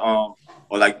lot of,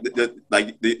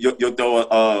 you'll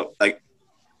throw, like,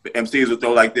 MCs will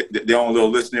throw like their own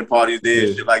little listening parties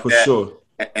there, shit like that. Sure.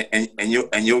 And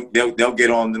they'll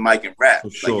get on the mic and rap.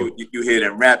 Sure. Like you hear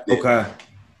them rap there. Okay.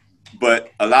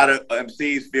 But a lot of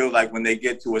MCs feel like when they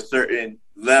get to a certain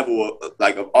level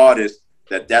of artists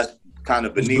that's kind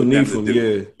of beneath them to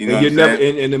do. Yeah. You know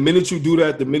and the minute you do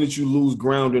that, the minute you lose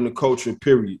ground in the culture,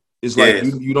 period. It's like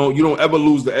you don't ever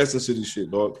lose the essence of this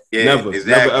shit, dog. Yeah, never,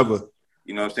 exactly. Never ever.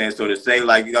 You know what I'm saying? So to say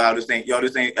like this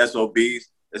ain't SOBs,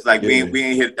 it's like we ain't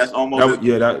hit. That's almost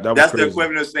that that's crazy. The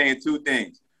equivalent of saying two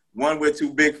things. One, we're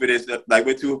too big for this. Like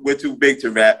we're too big to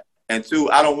rap. And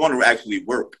two, I don't want to actually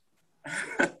work.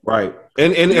 Right.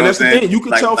 And that's the thing. You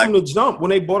could tell from the jump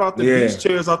when they bought out the beach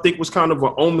chairs, I think was kind of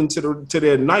an omen to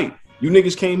their night. You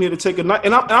niggas came here to take a night.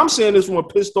 And I'm saying this from a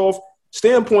pissed off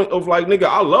standpoint of like, nigga,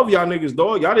 I love y'all niggas,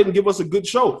 dog. Y'all didn't give us a good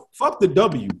show. Fuck the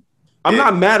W. I'm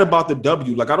not mad about the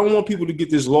W. Like, I don't want people to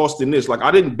get this lost in this. Like, I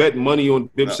didn't bet money on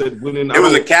Dipset winning. It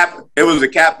was a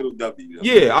capital W. Though.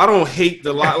 Yeah, I don't hate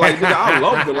the Lox. Like, nigga, I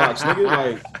love the Lox, nigga.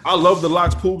 Like, I love the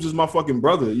Lox. Poobs is my fucking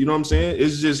brother. You know what I'm saying?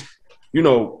 It's just, you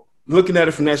know, looking at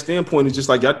it from that standpoint, it's just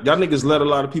like y'all niggas let a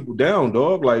lot of people down,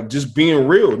 dog. Like just being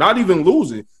real, not even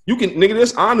losing. You can nigga,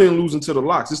 there's honor in losing to the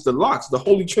Locks. It's the Locks, the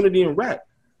Holy Trinity in rap.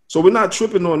 So we're not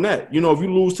tripping on that. You know, if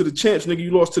you lose to the champs, nigga,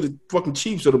 you lost to the fucking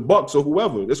Chiefs or the Bucks or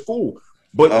whoever. That's cool.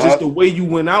 But just the way you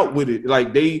went out with it,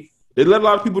 like they let a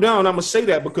lot of people down. And I'm gonna say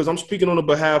that because I'm speaking on the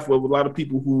behalf of a lot of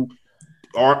people who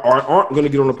aren't going to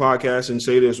get on the podcast and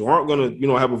say this, or aren't going to, you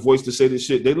know, have a voice to say this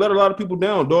shit. They let a lot of people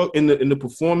down, dog, in the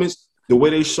performance, the way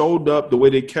they showed up, the way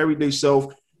they carried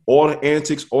themselves, all the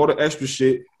antics, all the extra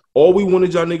shit. All we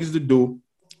wanted y'all niggas to do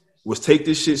was take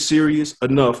this shit serious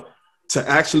enough to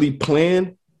actually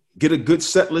plan, get a good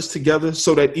set list together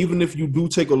so that even if you do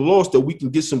take a loss, that we can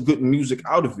get some good music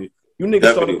out of it. You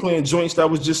niggas started playing joints that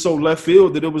was just so left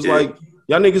field that it was like,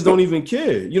 y'all niggas don't even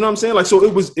care. You know what I'm saying? Like, so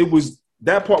it was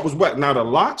that part was whack. Now the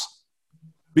Locks,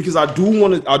 because I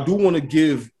want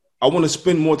to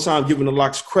spend more time giving the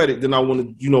Locks credit than I want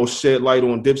to, you know, shed light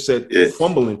on Dipset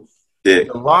fumbling. Yeah.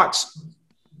 The Locks,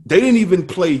 they didn't even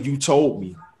play You Told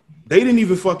Me. They didn't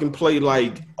even fucking play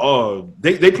like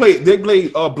they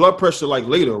played Blood Pressure like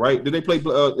later, right? Did they play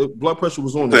Blood Pressure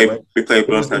was on there, right? We played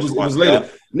Blood Pressure. It was later.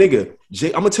 Yeah. Nigga, Jay,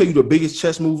 I'm gonna tell you the biggest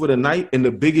chess move of the night and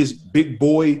the biggest big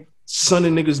boy son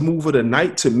of niggas move of the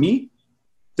night to me.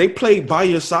 They played By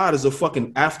Your Side as a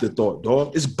fucking afterthought,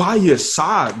 dog. It's By Your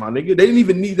Side, my nigga. They didn't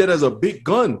even need that as a big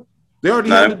gun. They already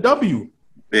had the W.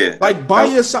 Yeah. Like, By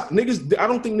Your Side. Niggas, I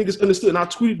don't think niggas understood. And I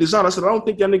tweeted this out. I said, I don't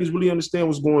think y'all niggas really understand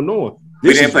what's going on.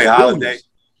 We didn't play Holiday.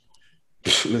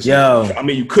 Listen, yo. I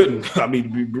mean, you couldn't. I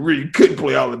mean, you really couldn't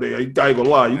play Holiday. I ain't gonna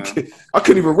lie. I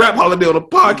couldn't even rap Holiday on a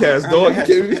podcast, dog. You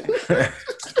kidding me?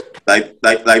 Like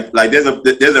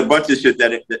there's a bunch of shit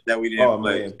that we didn't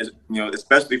play. Man. You know,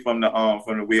 especially from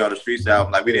the We Are the Streets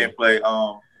album. Like we didn't play.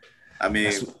 I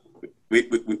mean, we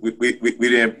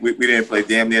didn't play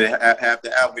damn near half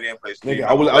the album. We didn't play. Nigga,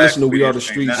 I listened to We Are the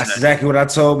Streets. That's exactly what I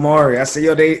told Maury. I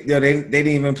said, they didn't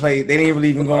even play. They didn't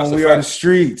even go on We Are the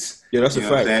Streets. Yeah, that's a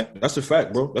fact. That's a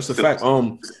fact, bro. That's a fact.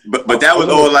 But that was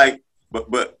all like,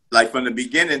 but like from the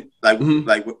beginning, like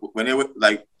when they were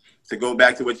like. To go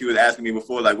back to what you was asking me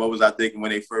before, like what was I thinking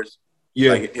when they first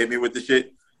like hit me with the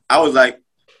shit? I was like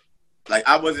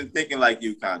I wasn't thinking like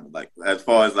you, kind of like as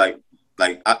far as like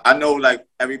I know like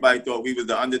everybody thought we was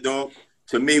the underdog.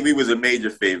 To me, we was a major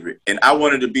favorite, and I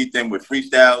wanted to beat them with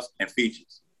freestyles and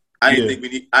features. I didn't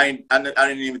think I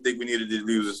didn't even think we needed to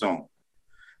use a song.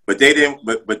 But they didn't.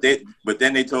 But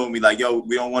then they told me like, yo,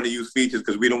 we don't want to use features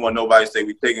because we don't want nobody to say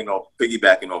we piggybacking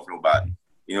off nobody.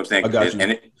 You know what I'm saying? I got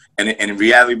you. And in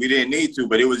reality, we didn't need to,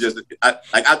 but it was just I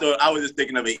thought I was just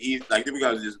thinking of it easy, like we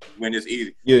gotta just win this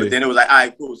easy. Yeah. But then it was like, all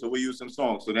right, cool. So we'll use some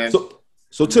songs. So then,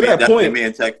 so to that point, me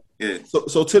and Tech, yeah.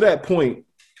 So to that point,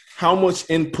 how much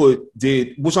input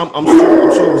did? Which I'm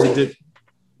sure it was a dip.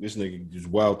 This nigga just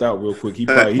wilded out real quick. He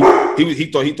thought I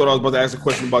was about to ask a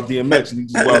question about DMX, and he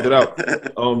just wilded out.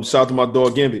 Shout out to my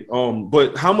dog Gambit.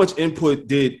 But how much input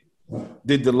did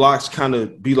the Locks kind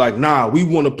of be like, nah, we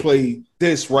want to play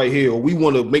this right here, or we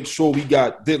want to make sure we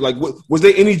got this? Like, was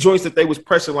there any joints that they was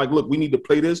pressing like, look, we need to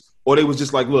play this, or they was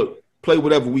just like, look, play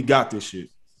whatever, we got this shit?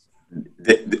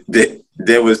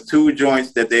 There was two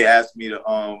joints that they asked me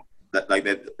to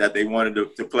that they wanted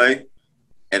to play,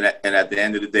 and at the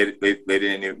end of the day, we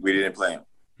didn't play them.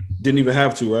 Didn't even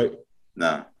have to, right?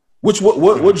 Nah.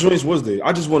 What joints was there?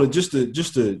 I just wanted just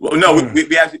to. Well, no,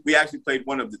 we actually played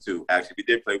one of the two. Actually, we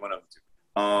did play one of the two.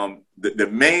 The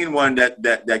main one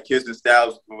that Kiss and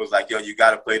Styles was like, yo, you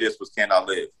got to play this was Can I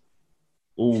Live?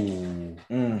 Ooh.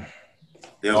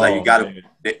 They was like, you got to.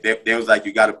 They was like,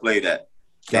 you got to play that.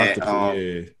 And,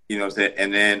 you know what I'm saying?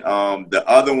 And then the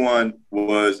other one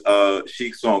was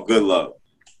Sheik's song Good Love.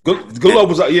 Good Love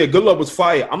was Good Love was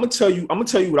fire. I'm gonna tell you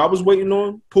what I was waiting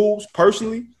on, Pools,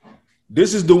 personally.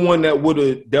 This is the one that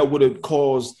would have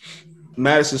caused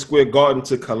Madison Square Garden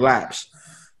to collapse.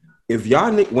 If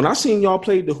y'all, when I seen y'all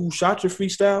play the Who Shot Your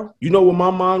freestyle, you know where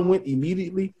my mind went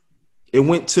immediately? It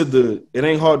went to the It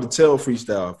Ain't Hard to Tell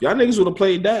freestyle. If y'all niggas would have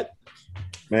played that,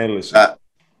 man, listen.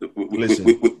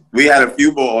 We had a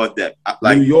few more on deck.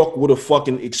 New York would have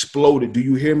fucking exploded. Do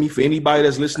you hear me? For anybody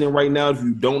that's listening right now, if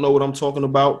you don't know what I'm talking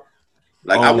about,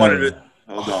 I wanted to.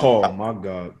 Oh my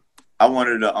God. I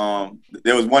wanted to.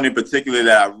 There was one in particular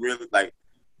that I really like.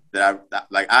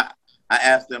 I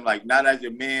asked them, like, not as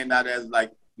your man, not as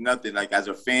like nothing, like as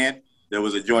a fan. There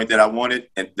was a joint that I wanted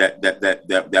and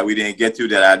that we didn't get to,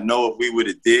 that I know if we would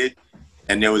have did,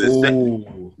 and there was a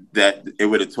second that it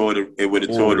would have tore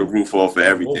the roof off of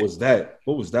everything. What was that?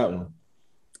 What was that one?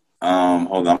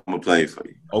 Hold on, I'm gonna play it for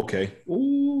you. Okay.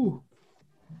 Ooh.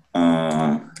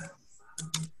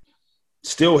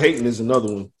 Still hating is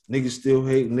another one. Niggas still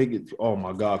hating. Niggas. Oh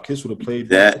my God, Kiss would have played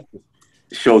that.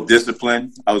 Show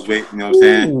discipline. I was waiting. You know what I'm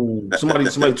saying? Somebody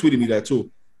tweeted me that too.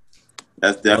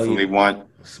 That's definitely one.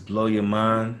 Blow your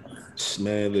mind.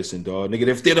 Man, listen, dog. Nigga,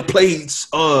 if they'd have played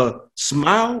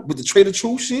Smile with the Trader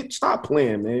True shit, stop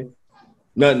playing, man.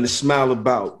 Nothing to smile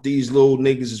about. These little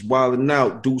niggas is wilding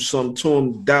out. Do something to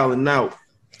them, dialing out.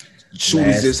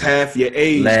 Shooters is half your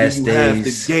age. Last you days. have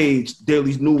to gauge.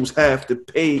 Daily news have to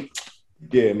pay.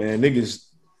 Yeah, man, niggas.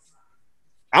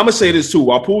 I'm going to say this, too.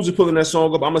 While Pools is pulling that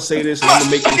song up, I'm going to say this, and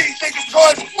I'm going to make this.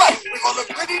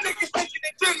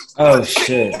 Oh,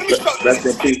 shit. Rest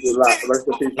in peace, Rest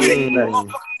in peace, and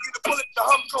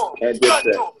this that.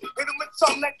 Hit him with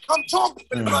something that come talk,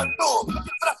 run through.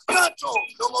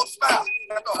 No more smile.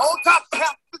 Got the whole top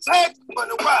half of his head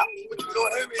running wild. But you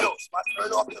don't hear me though. So I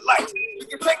turn off the lights. You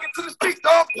can take it to the street,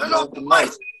 dog. Turn off the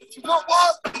lights. If you want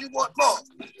more, you want more.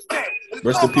 Stand.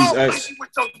 Rest in peace, X. With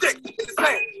your dick in his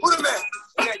hand. Put him in.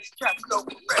 And then you catch no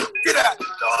man. Get out,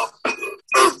 dog.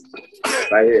 Yeah.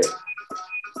 Right here.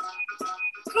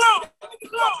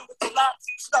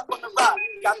 Stuck on the rock,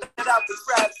 got that out the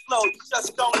crab flow, you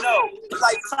just don't know.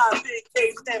 Lifetime, big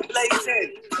case, then blazing.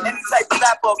 Any type of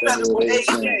rapper, federal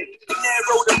agent.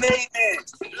 Narrow the main man,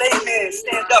 layman,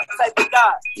 stand up type of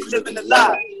guy. You living a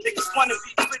lie. Niggas wanna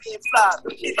be pretty and fly. The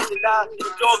kitty and I, the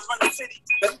dogs run the city.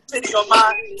 That's pity on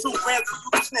mine. 2 grams for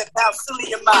you to snip, how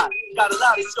silly am I? Got a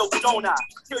lot of jokes, don't I?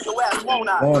 Kill your ass, won't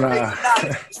I?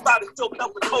 Spot is filled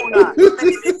up with cold eye.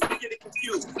 Many niggas get it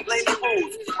confused. Blame the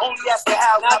fools. Only ask the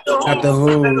how, not the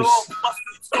who. Better off busting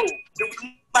you too. Then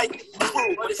we might get you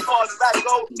through. But as far as rap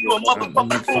go, you a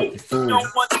motherfucking fool. You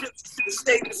don't want tips, you should have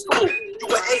stayed in school. You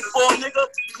an 8-4 nigga,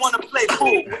 you wanna play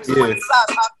fool. Yeah.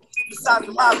 Besides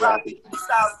of my rocket,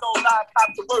 styles don't lie, cop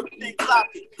to work, think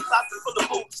sloppy. Closet full of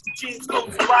boots, jeans,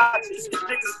 coats, and watches.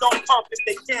 Niggas don't pump if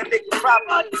they can't make it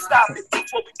proper. Stop it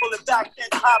before we pull it back, then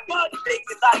hop it. They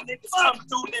get like niggas come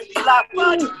through, then we lock it.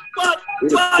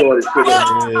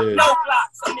 No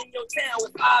blocks, I'm in your town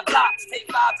with 5 blocks.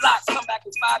 Take 5 blocks, come back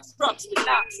with 5 trucks with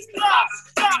knocks. It's the knocks.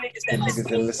 Niggas that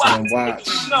listen and watch.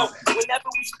 You know, whenever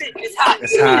we spit, it's hot.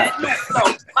 It's hot. That new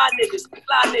flow. My niggas,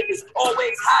 fly niggas,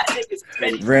 always hot niggas.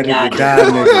 Ready to die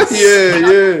niggas.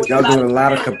 Yeah. Y'all doing a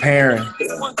lot of comparing. I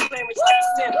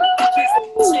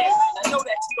know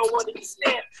that you don't want to get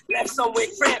stamped. Left somewhere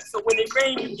cramped, so when it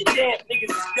rain, you get damp. Niggas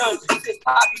is done. Since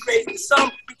Poppy raised the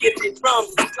sum, we get it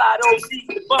drums. We slide OZ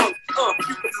the bum.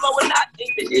 You can flow or not,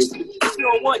 ain't the issue. You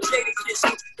don't want Jay to kiss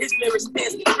you. His lyrics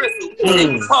dance to crystal. They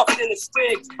be puffing in the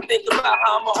swig. Think about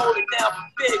how I'ma hold it down for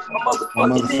big. My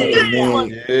motherfucking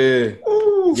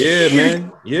Yeah,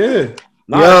 man. Yeah.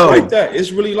 Nah, it's like that.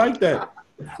 It's really like that.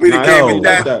 We the game with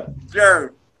that.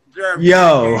 Jerm.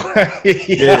 Yo. Yeah,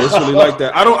 it's really like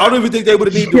that. I don't even think they would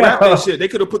have needed to rap that shit. They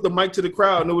could have put the mic to the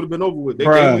crowd and it would have been over with. They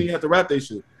wouldn't even have to rap that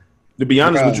shit. To be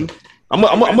honest with you. I'm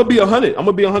gonna be 100. I'm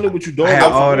gonna be 100 with you,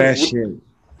 dog. All that shit.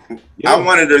 Yeah. I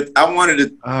wanted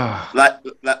to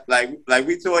like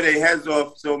we tore their heads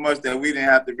off so much that we didn't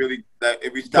have to really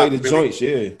if we stopped play the joints,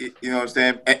 you know what I'm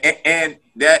saying? And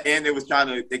they was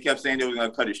they kept saying they was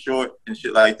gonna cut it short and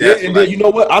shit like that. Yeah, so and then you know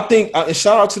what? I think and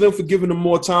shout out to them for giving them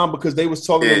more time because they was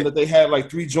telling them that they had like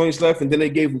 3 joints left and then they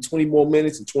gave them 20 more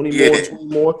minutes and 20 more and 20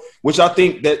 more, which I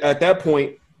think that at that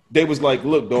point they was like,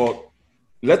 look, dog,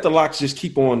 let the Locks just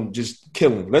keep on just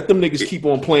killing. Let them niggas keep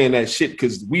on playing that shit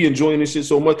because we enjoying this shit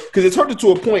so much. Because it turned it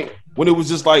to a point when it was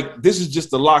just like, this is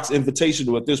just the Locks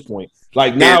Invitational at this point.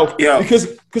 Like now,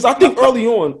 because I think early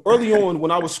on when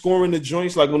I was scoring the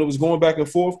joints, like when it was going back and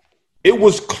forth, it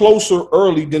was closer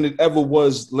early than it ever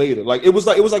was later. Like it was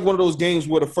like one of those games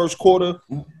where the first quarter,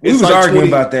 we was like arguing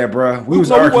about that, bro. We was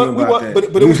arguing about that.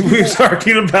 But it was we was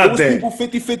arguing about that. It was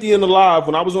people 50-50 in the live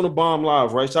when I was on the Bomb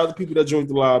Live, right? Shout out to people that joined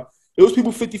the live. It was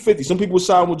people 50-50. Some people were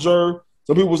siding with Jerv.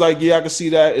 Some people was like, yeah, I can see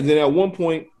that. And then at one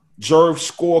point, Jerv's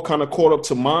score kind of caught up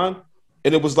to mine.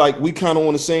 And it was like we kind of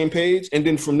on the same page. And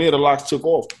then from there, the Locks took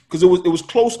off. Because it was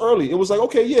close early. It was like,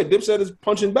 okay, yeah, Dipset is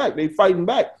punching back. They fighting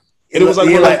back. And it was like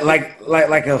it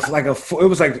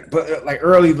was like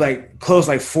early, like close,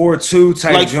 like 4-2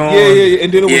 type like, joint. Yeah.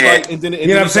 And then it was like, and then you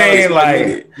know what I'm saying?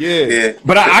 Like, yeah.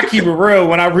 But I keep it real.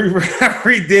 When I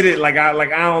redid it, like I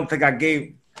don't think I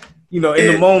gave. You know,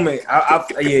 in the moment,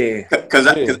 because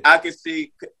I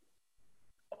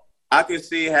could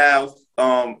see how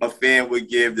a fan would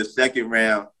give the second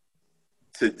round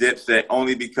to Dipset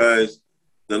only because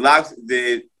the Locks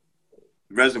did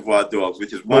Reservoir Dogs,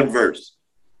 which is one verse.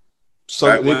 So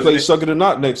right, they played Suck It or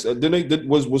Not next.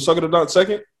 Was Suck It or Not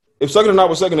second? If Suck It or Not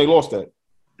was second, they lost that.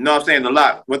 No, I'm saying the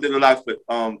Locks. What did the Locks put?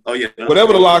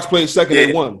 Whatever the Locks played second,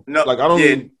 they won. No, like I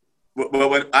don't.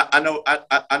 when I know,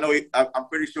 I'm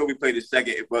pretty sure we played the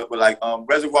second, but like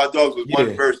Reservoir Dogs was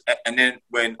one verse, and then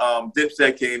when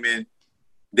Dipset came in,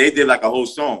 they did like a whole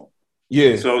song.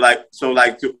 Yeah. So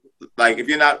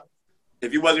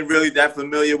if you wasn't really that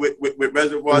familiar with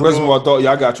Reservoir Dogs,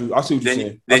 yeah, I got you. I see what you're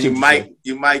saying. Then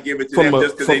you might give it to them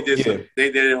just because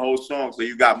they did a whole song, so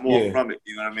you got more from it.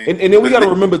 You know what I mean? And then we got to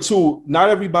remember too, not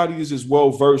everybody is as well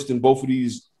versed in both of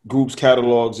these groups'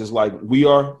 catalogs as like we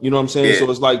are. You know what I'm saying? Yeah. So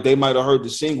it's like they might have heard the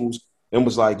singles and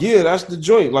was like, yeah, that's the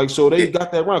joint. Like, so they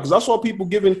got that round because I saw people,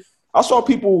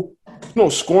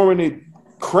 scoring it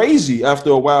crazy after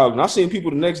a while, and I seen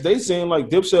people the next day saying like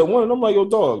Dipset won, and I'm like, yo,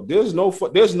 dog, there's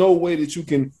no way that you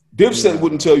can. Dipset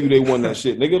wouldn't tell you they won that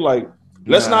shit, nigga. Like,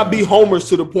 let's not be homers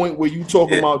to the point where you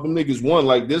talking about them niggas won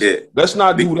like this. Yeah. Let's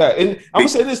not do that. And I'm gonna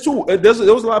say this too. There was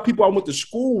a lot of people I went to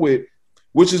school with,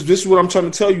 which is this is what I'm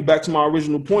trying to tell you. Back to my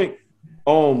original point.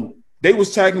 They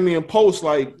was tagging me in posts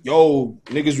like, yo,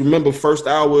 niggas remember first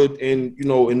hour in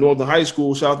Northern High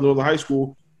School, shout out to Northern High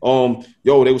School.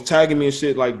 Yo, they was tagging me and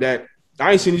shit like that.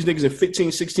 I ain't seen these niggas in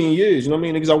 15, 16 years. You know what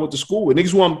I mean? Niggas I went to school with.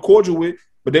 Niggas who I'm cordial with,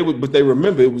 but they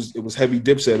remember it was heavy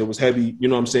Dipset. It was heavy, you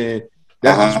know what I'm saying?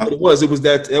 That's what it was. It was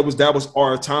that was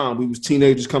our time. We was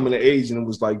teenagers coming to age, and it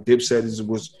was like Dipset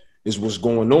is what's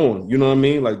going on. You know what I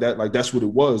mean? Like that's what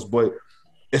it was. But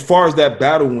as far as that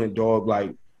battle went, dog,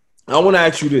 like I want to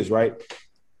ask you this, right?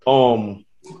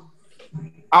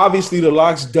 Obviously the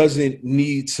LOX doesn't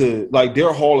need to, like,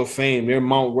 they're Hall of Fame, they're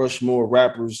Mount Rushmore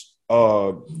rappers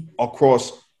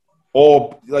across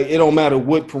all, like, it don't matter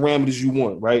what parameters you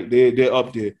want, right? They're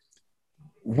up there.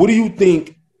 What do you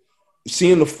think,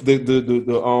 seeing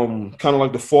the kind of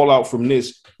like the fallout from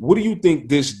this, what do you think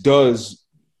this does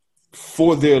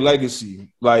for their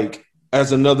legacy? Like,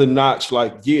 as another notch,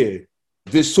 like, yeah,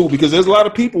 this too, because there's a lot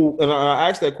of people, and I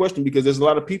asked that question because there's a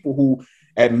lot of people who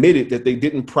admitted that they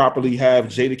didn't properly have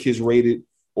Jadakiss rated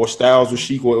or Styles or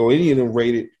Sheek or any of them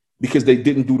rated because they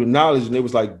didn't do the knowledge, and they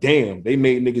was like, damn, they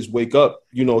made niggas wake up,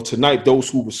 tonight, those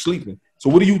who were sleeping. So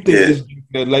what do you think is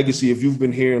that legacy, if you've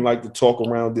been hearing like the talk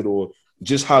around it or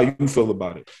just how you feel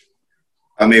about it?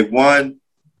 I mean, one,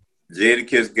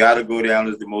 Jadakiss got to go down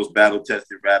as the most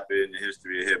battle-tested rapper in the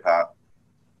history of hip-hop.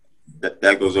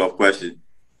 That goes off question.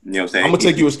 You know what I'm saying? I'm going to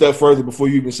take you a step further before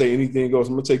you even say anything else.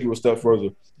 I'm going to take you a step further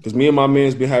because me and my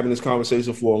man's been having this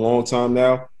conversation for a long time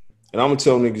now, and I'm going to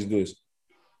tell niggas this.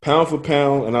 Pound for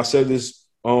pound, and I said this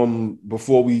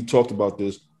before we talked about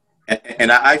this.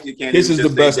 And I actually can't. Kiss is the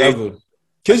best ever.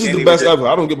 Kiss is the best ever.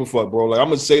 I don't give a fuck, bro. Like, I'm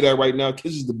going to say that right now.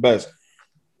 Kiss is the best.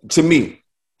 To me,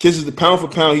 Kiss is the pound for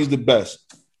pound. He's the best.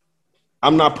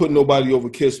 I'm not putting nobody over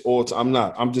Kiss all the time. I'm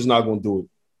not. I'm just not going to do it.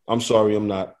 I'm sorry. I'm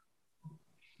not.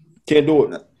 Can't do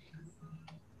it.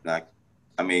 Nah,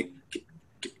 I mean,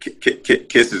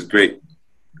 Kiss is great.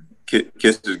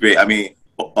 Kiss is great. I mean,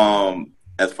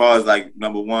 as far as like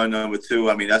number one, number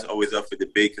two, I mean, that's always up for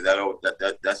debate because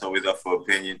that's always up for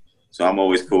opinion. So I'm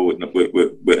always cool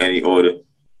with any order.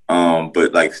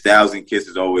 But like Styles and Kiss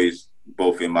is always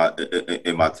both in my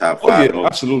top five. Oh yeah,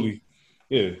 absolutely.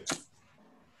 Yeah.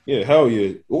 Yeah, hell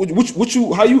yeah.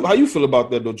 How you feel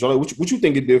about that though, Charlie? What you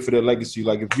think it did for their legacy?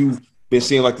 Like, if you've been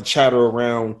seeing like the chatter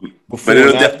around before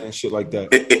and after and shit like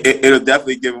that, it'll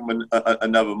definitely give them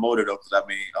another motor though. Because I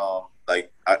mean,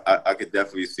 like I could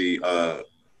definitely see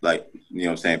like, you know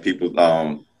what I'm saying,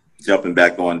 people jumping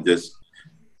back on just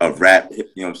a rap. You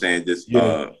know what I'm saying? Just you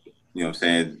know what I'm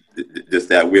saying? Just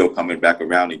that wheel coming back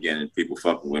around again, and people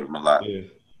fucking with them a lot. Yeah.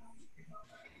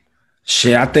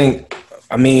 Shit,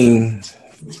 I mean,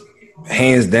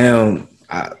 hands down,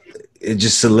 it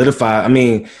just solidified. I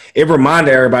mean, it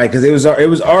reminded everybody because it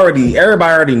was already,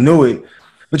 everybody already knew it,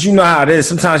 but you know how it is.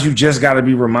 Sometimes you just got to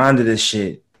be reminded of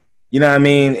shit. You know what I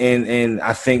mean? And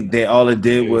I think that all it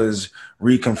did was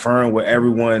reconfirm what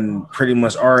everyone pretty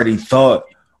much already thought,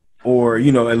 or,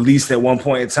 you know, at least at one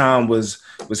point in time was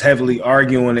heavily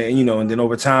arguing it, you know, and then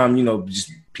over time, you know,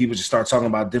 just people just start talking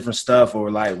about different stuff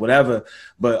or like whatever.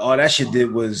 But all that shit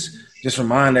did was just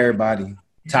remind everybody,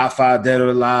 top 5 dead or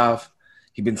alive.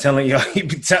 He been telling y'all, he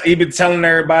been telling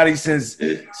everybody since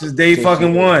day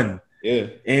fucking one. Yeah.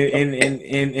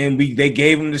 And they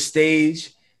gave him the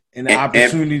stage and the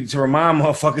opportunity to remind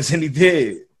motherfuckers, and he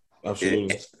did.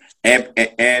 Absolutely.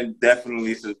 And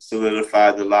definitely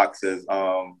solidified the LOX as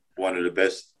one of the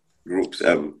best groups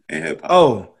ever in hip hop.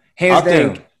 Oh, hands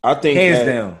down. I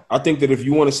think that if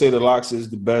you want to say the LOX is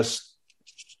the best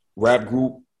rap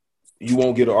group, you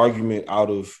won't get an argument out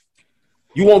of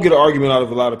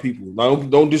a lot of people. Now,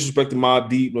 don't disrespect the Mobb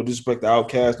Deep, no disrespect to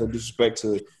Outkast, no disrespect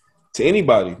to to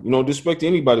anybody, you know, disrespect to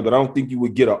anybody, but I don't think you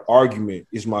would get an argument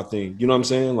is my thing. You know what I'm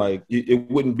saying? Like, it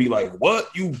wouldn't be like,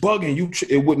 what? You bugging.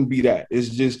 It wouldn't be that. It's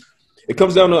just, it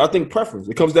comes down to, I think, preference.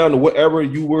 It comes down to whatever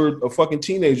you were a fucking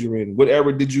teenager in.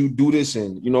 Whatever did you do this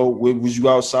in? You know, was you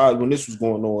outside when this was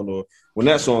going on or when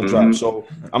that song dropped? So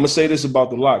I'm going to say this about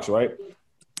the LOX, right?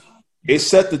 It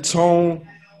set the tone,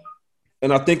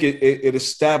 and I think it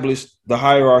established the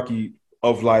hierarchy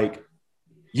of like,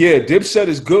 yeah, Dipset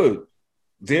is good.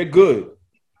 They're good,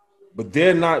 but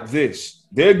they're not this.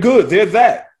 They're good. They're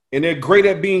that. And they're great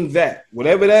at being that.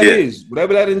 Whatever that is,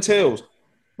 whatever that entails.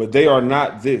 But they are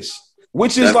not this.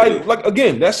 Which is like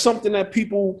again, that's something that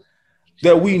people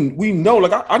that we know.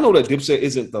 Like I know that Dipset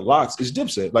isn't the LOX. It's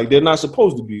Dipset. Like they're not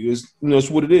supposed to be. It's, you know,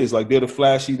 it's what it is. Like they're the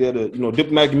flashy. They're the, you know,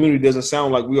 Diplomatic Community doesn't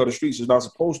sound like We Are the Streets. It's not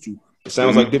supposed to. It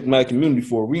sounds like Diplomatic Community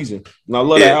for a reason. And I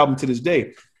love that album to this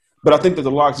day. But I think that the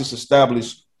LOX just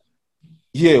established,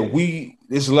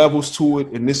 there's levels to it,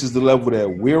 and this is the level that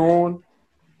we're on,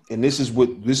 and this is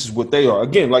what they are.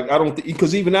 Again, like I don't think,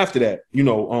 because even after that, you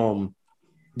know,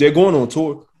 they're going on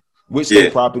tour with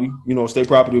State Property. You know, State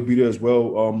Property will be there as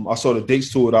well. I saw the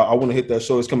dates to it. I want to hit that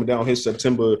show. It's coming down here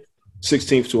September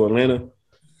 16th to Atlanta.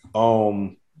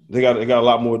 They got a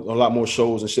lot more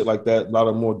shows and shit like that. A lot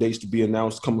of more dates to be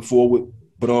announced coming forward.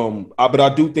 But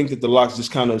I do think that the LOX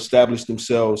just kind of established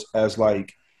themselves as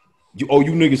like, you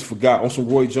niggas forgot on some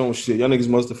Roy Jones shit. Y'all niggas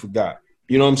must have forgot.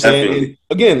 You know what I'm saying? And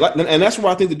again, and that's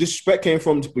where I think the disrespect came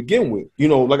from to begin with. You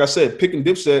know, like I said, picking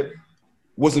Dipset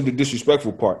wasn't the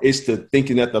disrespectful part. It's the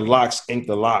thinking that the LOX ain't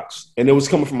the LOX. And it was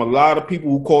coming from a lot of people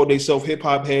who called themselves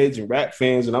hip-hop heads and rap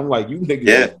fans. And I'm like, you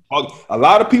niggas. A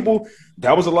lot of people,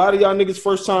 that was a lot of y'all niggas'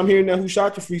 first time hearing that Who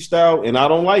Shot the Freestyle, and I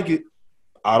don't like it.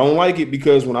 I don't like it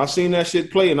because when I seen that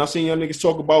shit play and I seen y'all niggas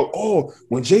talk about,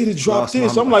 when Jada dropped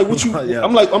this, I'm like, what you?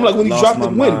 I'm like when he dropped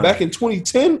it when back in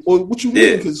 2010 or what you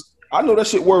mean? Because I know that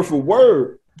shit word for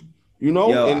word, you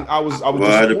know. And I was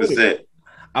 100%.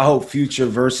 I hope Future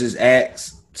versus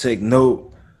Axe take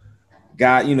note.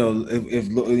 God, you know, if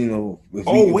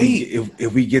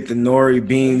we get the Nori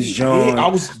Beans John,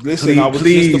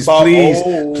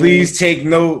 please take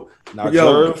note.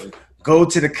 Go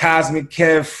to the Cosmic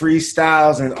Kev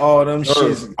freestyles and all them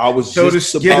shit. I was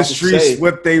just about to say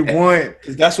what they want.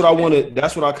 That's what I wanted.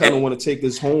 That's what I kind of want to take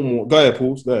this home on. Go ahead,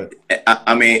 Pools. Go ahead.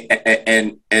 I mean,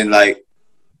 and like,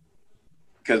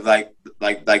 cause like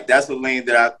that's the lane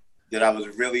that I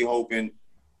was really hoping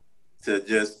to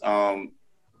just uncap.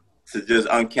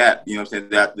 You know what I'm saying?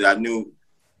 That I knew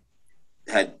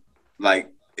had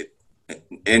like,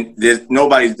 and there's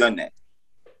nobody's done that.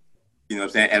 You know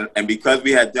what I'm saying? And because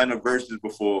we had done the verses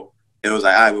before, it was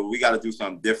like, all right, well, we got to do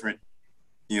something different.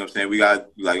 You know what I'm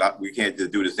saying? We can't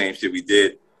just do the same shit we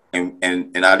did. And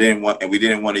we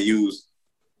didn't want to use,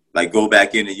 like, go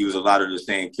back in and use a lot of the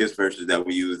same Kiss verses that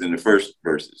we used in the first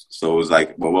verses. So it was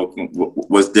like, well,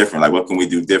 what's different? Like, what can we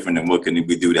do different, and what can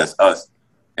we do that's us?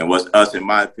 And what's us, in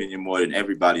my opinion, more than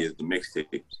everybody, is the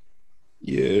mixtapes.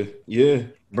 Yeah.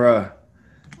 Bruh,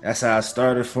 that's how it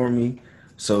started for me.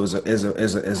 So as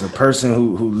a person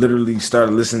who literally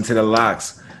started listening to the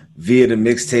LOX via the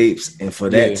mixtapes, and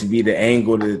for that to be the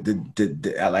angle,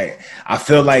 I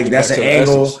feel like that's an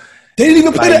angle. Essence. They didn't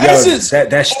even play the Essence.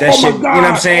 That shit. God. You know what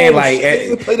I'm saying?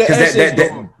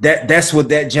 Because that's what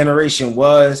that generation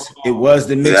was. It was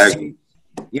the mixtape. Exactly.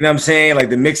 You know what I'm saying?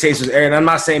 Like the mixtapes was airing. I'm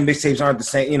not saying mixtapes aren't the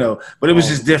same, you know, but it was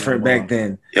just different back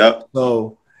then. Yep.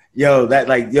 So,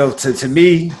 to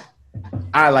me,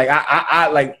 I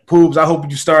like Poobs. I hope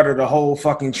you started a whole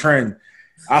fucking trend.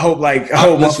 I hope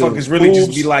motherfuckers really Poobs,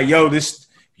 just be like, this,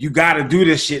 you gotta do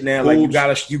this shit now. Poobs,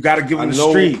 like you gotta give them the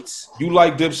streets. You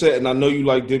like Dipset, and I know you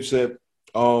like Dipset.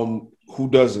 Who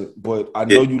doesn't? But I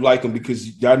know you like them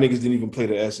because y'all niggas didn't even play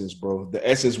the Essence, bro. The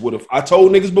Essence would have. I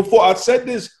told niggas before. I said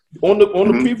this on the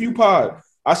preview pod.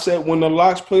 I said when the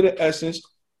LOX play the Essence,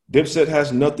 Dipset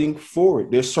has nothing for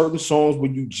it. There's certain songs where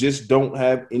you just don't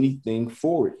have anything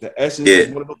for it. The Essence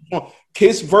is one of those songs.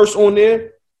 Kiss verse on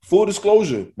there, full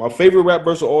disclosure. My favorite rap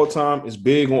verse of all time is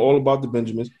Big on All About the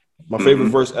Benjamins. My favorite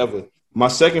verse ever. My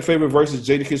second favorite verse is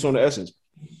Jadakiss on the Essence.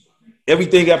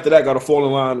 Everything after that got to fall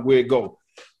in line where it go.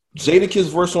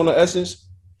 Jadakiss verse on the Essence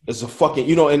is a fucking,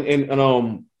 you know,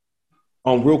 and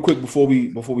real quick before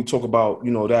we talk about,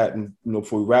 you know, that, and, you know,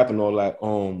 before we wrap and all that,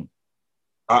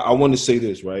 I want to say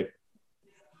this, right?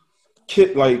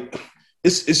 Like,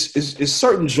 it's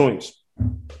certain joints.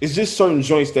 It's just certain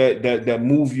joints that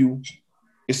move you.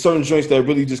 It's certain joints that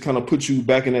really just kind of put you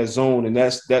back in that zone, and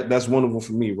that's one of them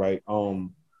for me, right?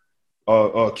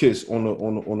 Kiss on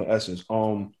the Essence.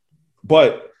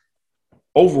 But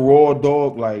overall,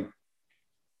 dog, like,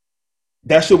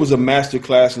 that shit was a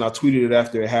masterclass, and I tweeted it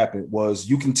after it happened. Was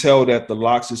you can tell that the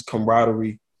Lox's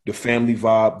camaraderie, the family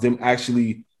vibe, them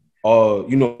actually,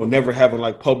 never having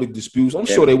like public disputes. I'm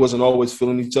sure they wasn't always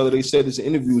feeling each other. They said this in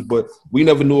interviews, but we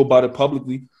never knew about it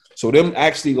publicly. So them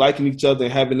actually liking each other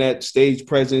and having that stage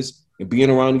presence and being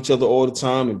around each other all the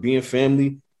time and being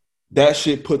family, that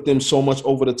shit put them so much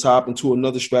over the top into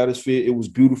another stratosphere. It was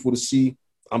beautiful to see.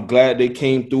 I'm glad they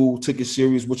came through, took it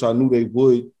serious, which I knew they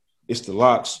would. It's the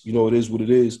Lox, it is what it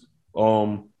is.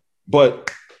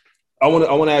 But I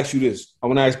want to ask you this. I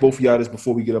want to ask both of y'all this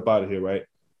before we get up out of here, right?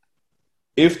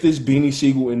 If this Beanie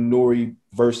Sigel and Nori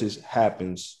versus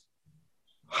happens,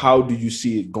 how do you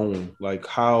see it going?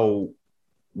 Like, are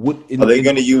they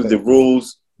going to use the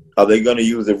rules? Are they going to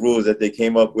use the rules that they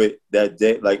came up with that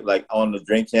day, like on the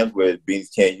Drink Champs, where Beans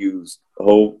can't use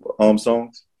whole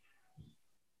songs?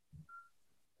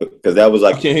 Because that was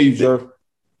like, I can't hear you, Jerv.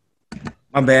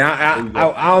 My bad.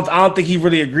 I don't think he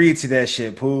really agreed to that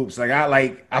shit, Poops.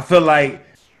 I feel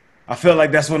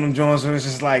like that's one of them joints where it's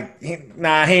just like,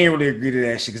 nah, he ain't really agree to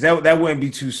that shit because that wouldn't be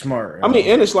too smart. I mean,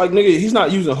 and it's like, nigga, he's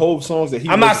not using whole songs that he.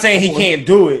 I'm not saying he can't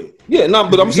do it. Yeah, no,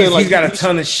 but I'm saying like he's got a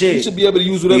ton of shit. He should be able to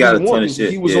use whatever he wants.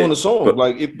 He was on the song. But,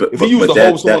 like if he used the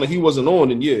whole song that he wasn't on,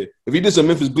 then yeah. If he did some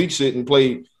Memphis Bleak shit and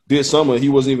played Dead Summer, he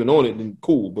wasn't even on it, then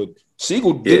cool. But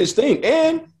Sigel did his thing,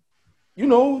 and you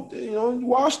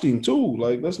washed him too.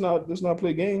 Like let's not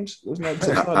play games. Let's not do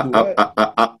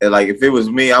that. Like if it was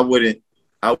me, I wouldn't.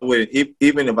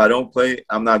 Even if I don't play,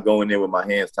 I'm not going there with my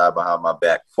hands tied behind my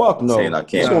back. Fuck no. Saying I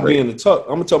can't. It's gonna be in the tuck.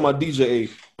 I'm gonna tell my DJ,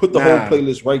 put the whole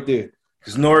playlist right there.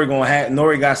 Because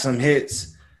Nori got some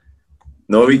hits.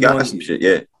 Nori got some shit,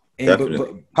 yeah. Definitely.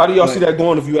 But how do y'all see that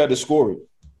going if you had to score it?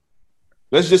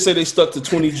 Let's just say they stuck to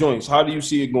 20 joints. How do you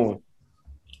see it going?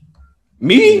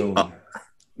 Me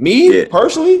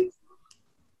personally,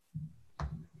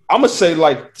 I'm gonna say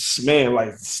like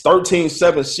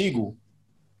 13-7 Sigel.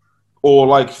 Or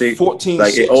like 14.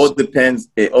 Like it all depends.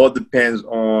 It all depends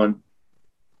on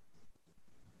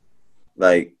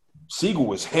like Sigel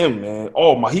was him, man.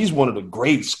 Oh my, he's one of the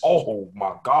greats. Oh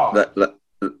my god.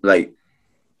 Like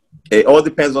it all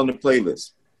depends on the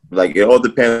playlist. Like it all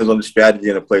depends on the strategy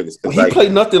in the playlist. When he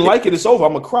played nothing like it, it's over.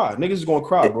 I'm gonna cry. Niggas is gonna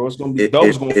cry, bro. It's gonna be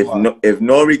bells gonna fly. If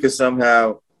Nori could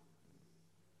somehow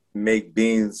make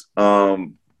Beans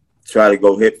try to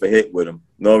go hit for hit with him,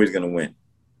 Nori's gonna win.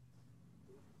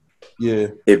 Yeah.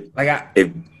 If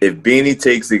Beanie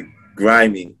takes it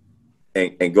grimy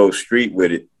and goes street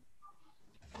with it,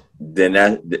 then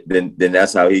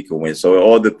that's how he can win. So it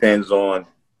all depends on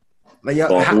who's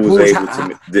able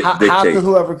to dictate. How can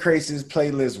whoever creates this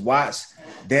playlist watch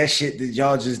that shit that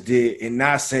y'all just did and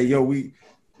not say, yo, we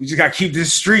just gotta keep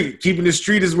this street. Keeping the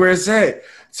street is where it's at.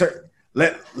 So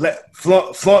let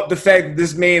flaunt the fact that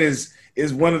this man is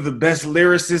one of the best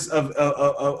lyricists of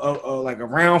like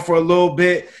around for a little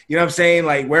bit. You know what I'm saying?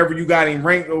 Like wherever you got him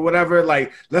ranked or whatever,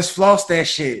 like let's floss that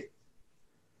shit.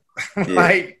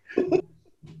 Yeah.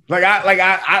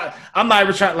 I'm not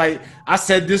even trying. Like I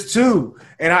said this too,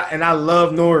 and I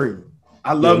love Nori.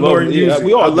 I love Nori music.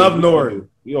 We all love Nori.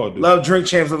 We all do. Love Drink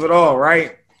Champs of it all,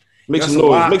 right? Make some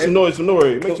noise. Make some noise for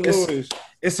Nori. Make some noise.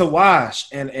 It's a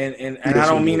wash, and I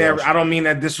don't mean that. I don't mean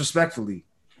that disrespectfully.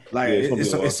 Like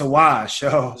it's a wash,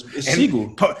 yo. It's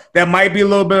Sigel. That might be a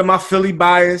little bit of my Philly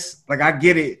bias. Like I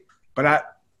get it, but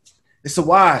it's a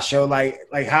wash, yo. Like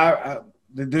how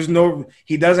there's no,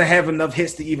 he doesn't have enough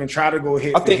hits to even try to go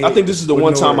hit. I think this is the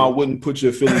one time I wouldn't put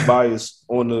your Philly bias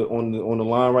on the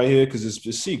line right here because it's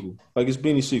just Sigel. Like it's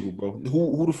Beanie Sigel, bro.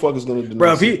 Who the fuck is gonna deny?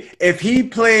 Bro, if he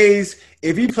plays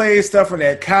stuff from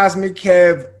that Cosmic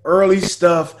Kev early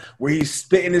stuff where he's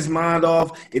spitting his mind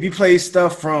off, if he plays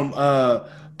stuff from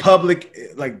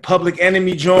Public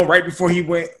Enemy joint right before he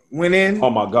went in. Oh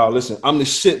my god, listen, I'm the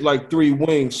shit like 3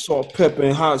 wings, salt, pepper,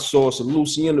 and hot sauce, and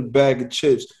Lucy in the bag of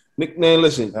chips. Man,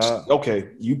 listen, okay,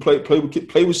 you play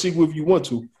with Sigel if you want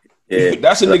to. Yeah,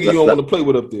 that's a nigga you don't want to play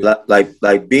with up there. Like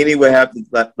Beanie would have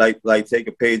to like take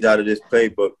a page out of this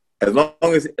playbook as long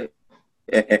as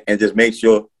and just make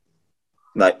sure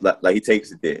like he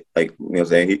takes it there. Like you know what I'm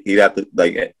saying, he'd have to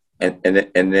like and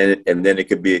then it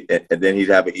could be and then he'd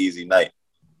have an easy night.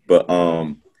 But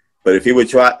if he would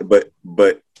try,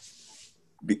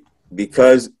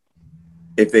 because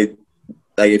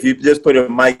if you just put a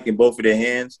mic in both of their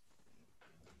hands,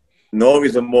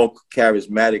 Nori's a more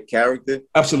charismatic character.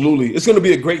 Absolutely, it's going to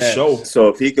be a great show. So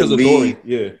if he could lead,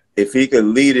 if he could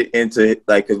lead it into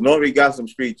like, because Nori got some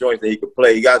street joints that he could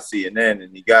play. He got CNN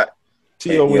and he got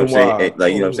T.O.N.Y.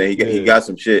 Like you know what I'm saying, he got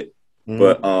some shit. Mm-hmm.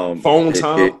 But phone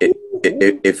time.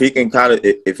 If he can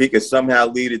if he could somehow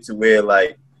lead it to where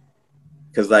like,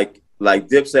 because like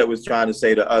Dipset was trying to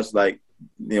say to us like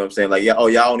you know what I'm saying? Like,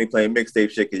 y'all only playing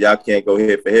mixtape shit because y'all can't go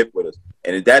hit for hit with us.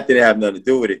 And that didn't have nothing to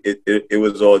do with it. It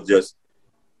was all just,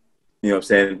 you know what I'm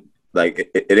saying?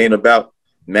 Like, it ain't about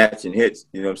matching hits.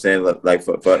 You know what I'm saying? Like,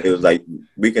 it was like,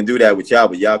 we can do that with y'all,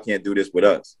 but y'all can't do this with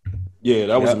us. Yeah,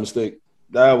 that was a mistake.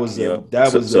 That was a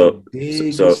big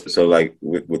mistake. So like,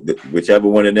 whichever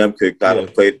one of them could kind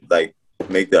of play, like,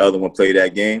 make the other one play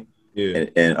that game. Yeah.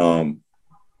 And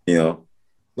you know,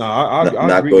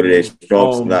 not go to their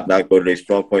strong, not go to their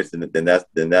strong points. Then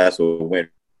that's what went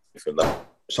for like.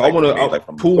 So like, I want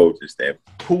to,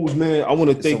 Pools, man, I want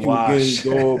to thank you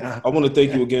again, dog. I want to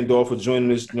thank you again, dog, for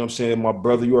joining us. You know what I'm saying? My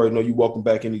brother, you already know you welcome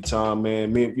back anytime,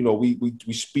 man. Man, you know, we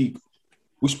speak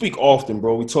often,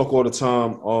 bro. We talk all the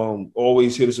time.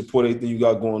 Always here to support anything you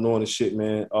got going on and shit,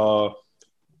 man.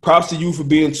 Props to you for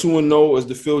being 2-0 as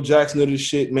the Phil Jackson of this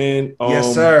shit, man.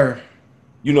 Yes, sir.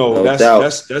 You know,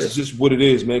 that's just what it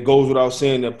is, man. It goes without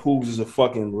saying that Pools is a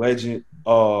fucking legend.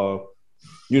 You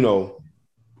know,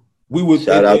 we would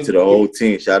shout out to the whole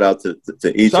team. Shout out to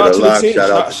each of the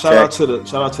locks. Shout out to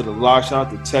the lock. Shout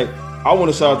out to Tech. I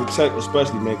want to shout out to Tech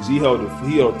especially, man, because he held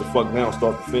the fuck down,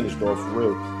 start to finish, dog, for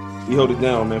real. He held it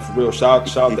down, man, for real.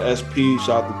 Shout out to SP.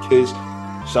 Shout out to Kiss.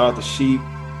 Shout out to Sheep.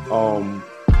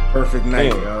 Perfect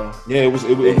night, yo. Yeah, it was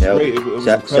great.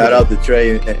 Shout out to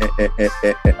Trey and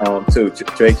too.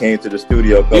 Trey came to the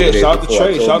studio. Shout out to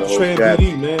Trey. Shout out to Trey and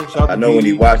BD, man. I know when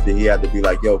he watched it, he had to be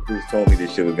like, "Yo, who told me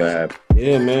this shit was gonna happen?"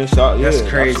 Yeah, man. That's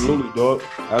crazy. Absolutely, dog.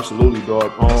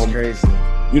 That's crazy.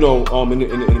 You know, in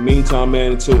the meantime,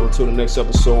 man, until the next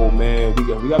episode, man,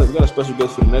 we got a special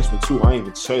guest for the next one too. I ain't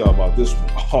even tell y'all about this one.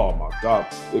 Oh my God,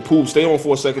 hey, Pooh, stay on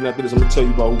for a second after this. I'm gonna tell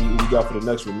you about who we got for the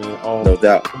next one, man. No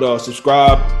doubt.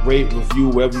 Subscribe, rate, review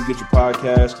wherever you get your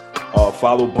podcast.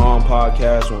 Follow Bomb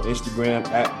Podcast on Instagram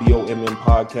 @BOMM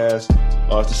Podcast.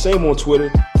 It's the same on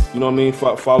Twitter. You know what I mean?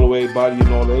 Follow everybody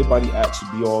and all that. Everybody at should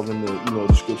be all in the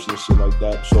description and shit like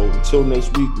that. So until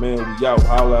next week, man, we out.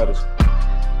 Holla at us.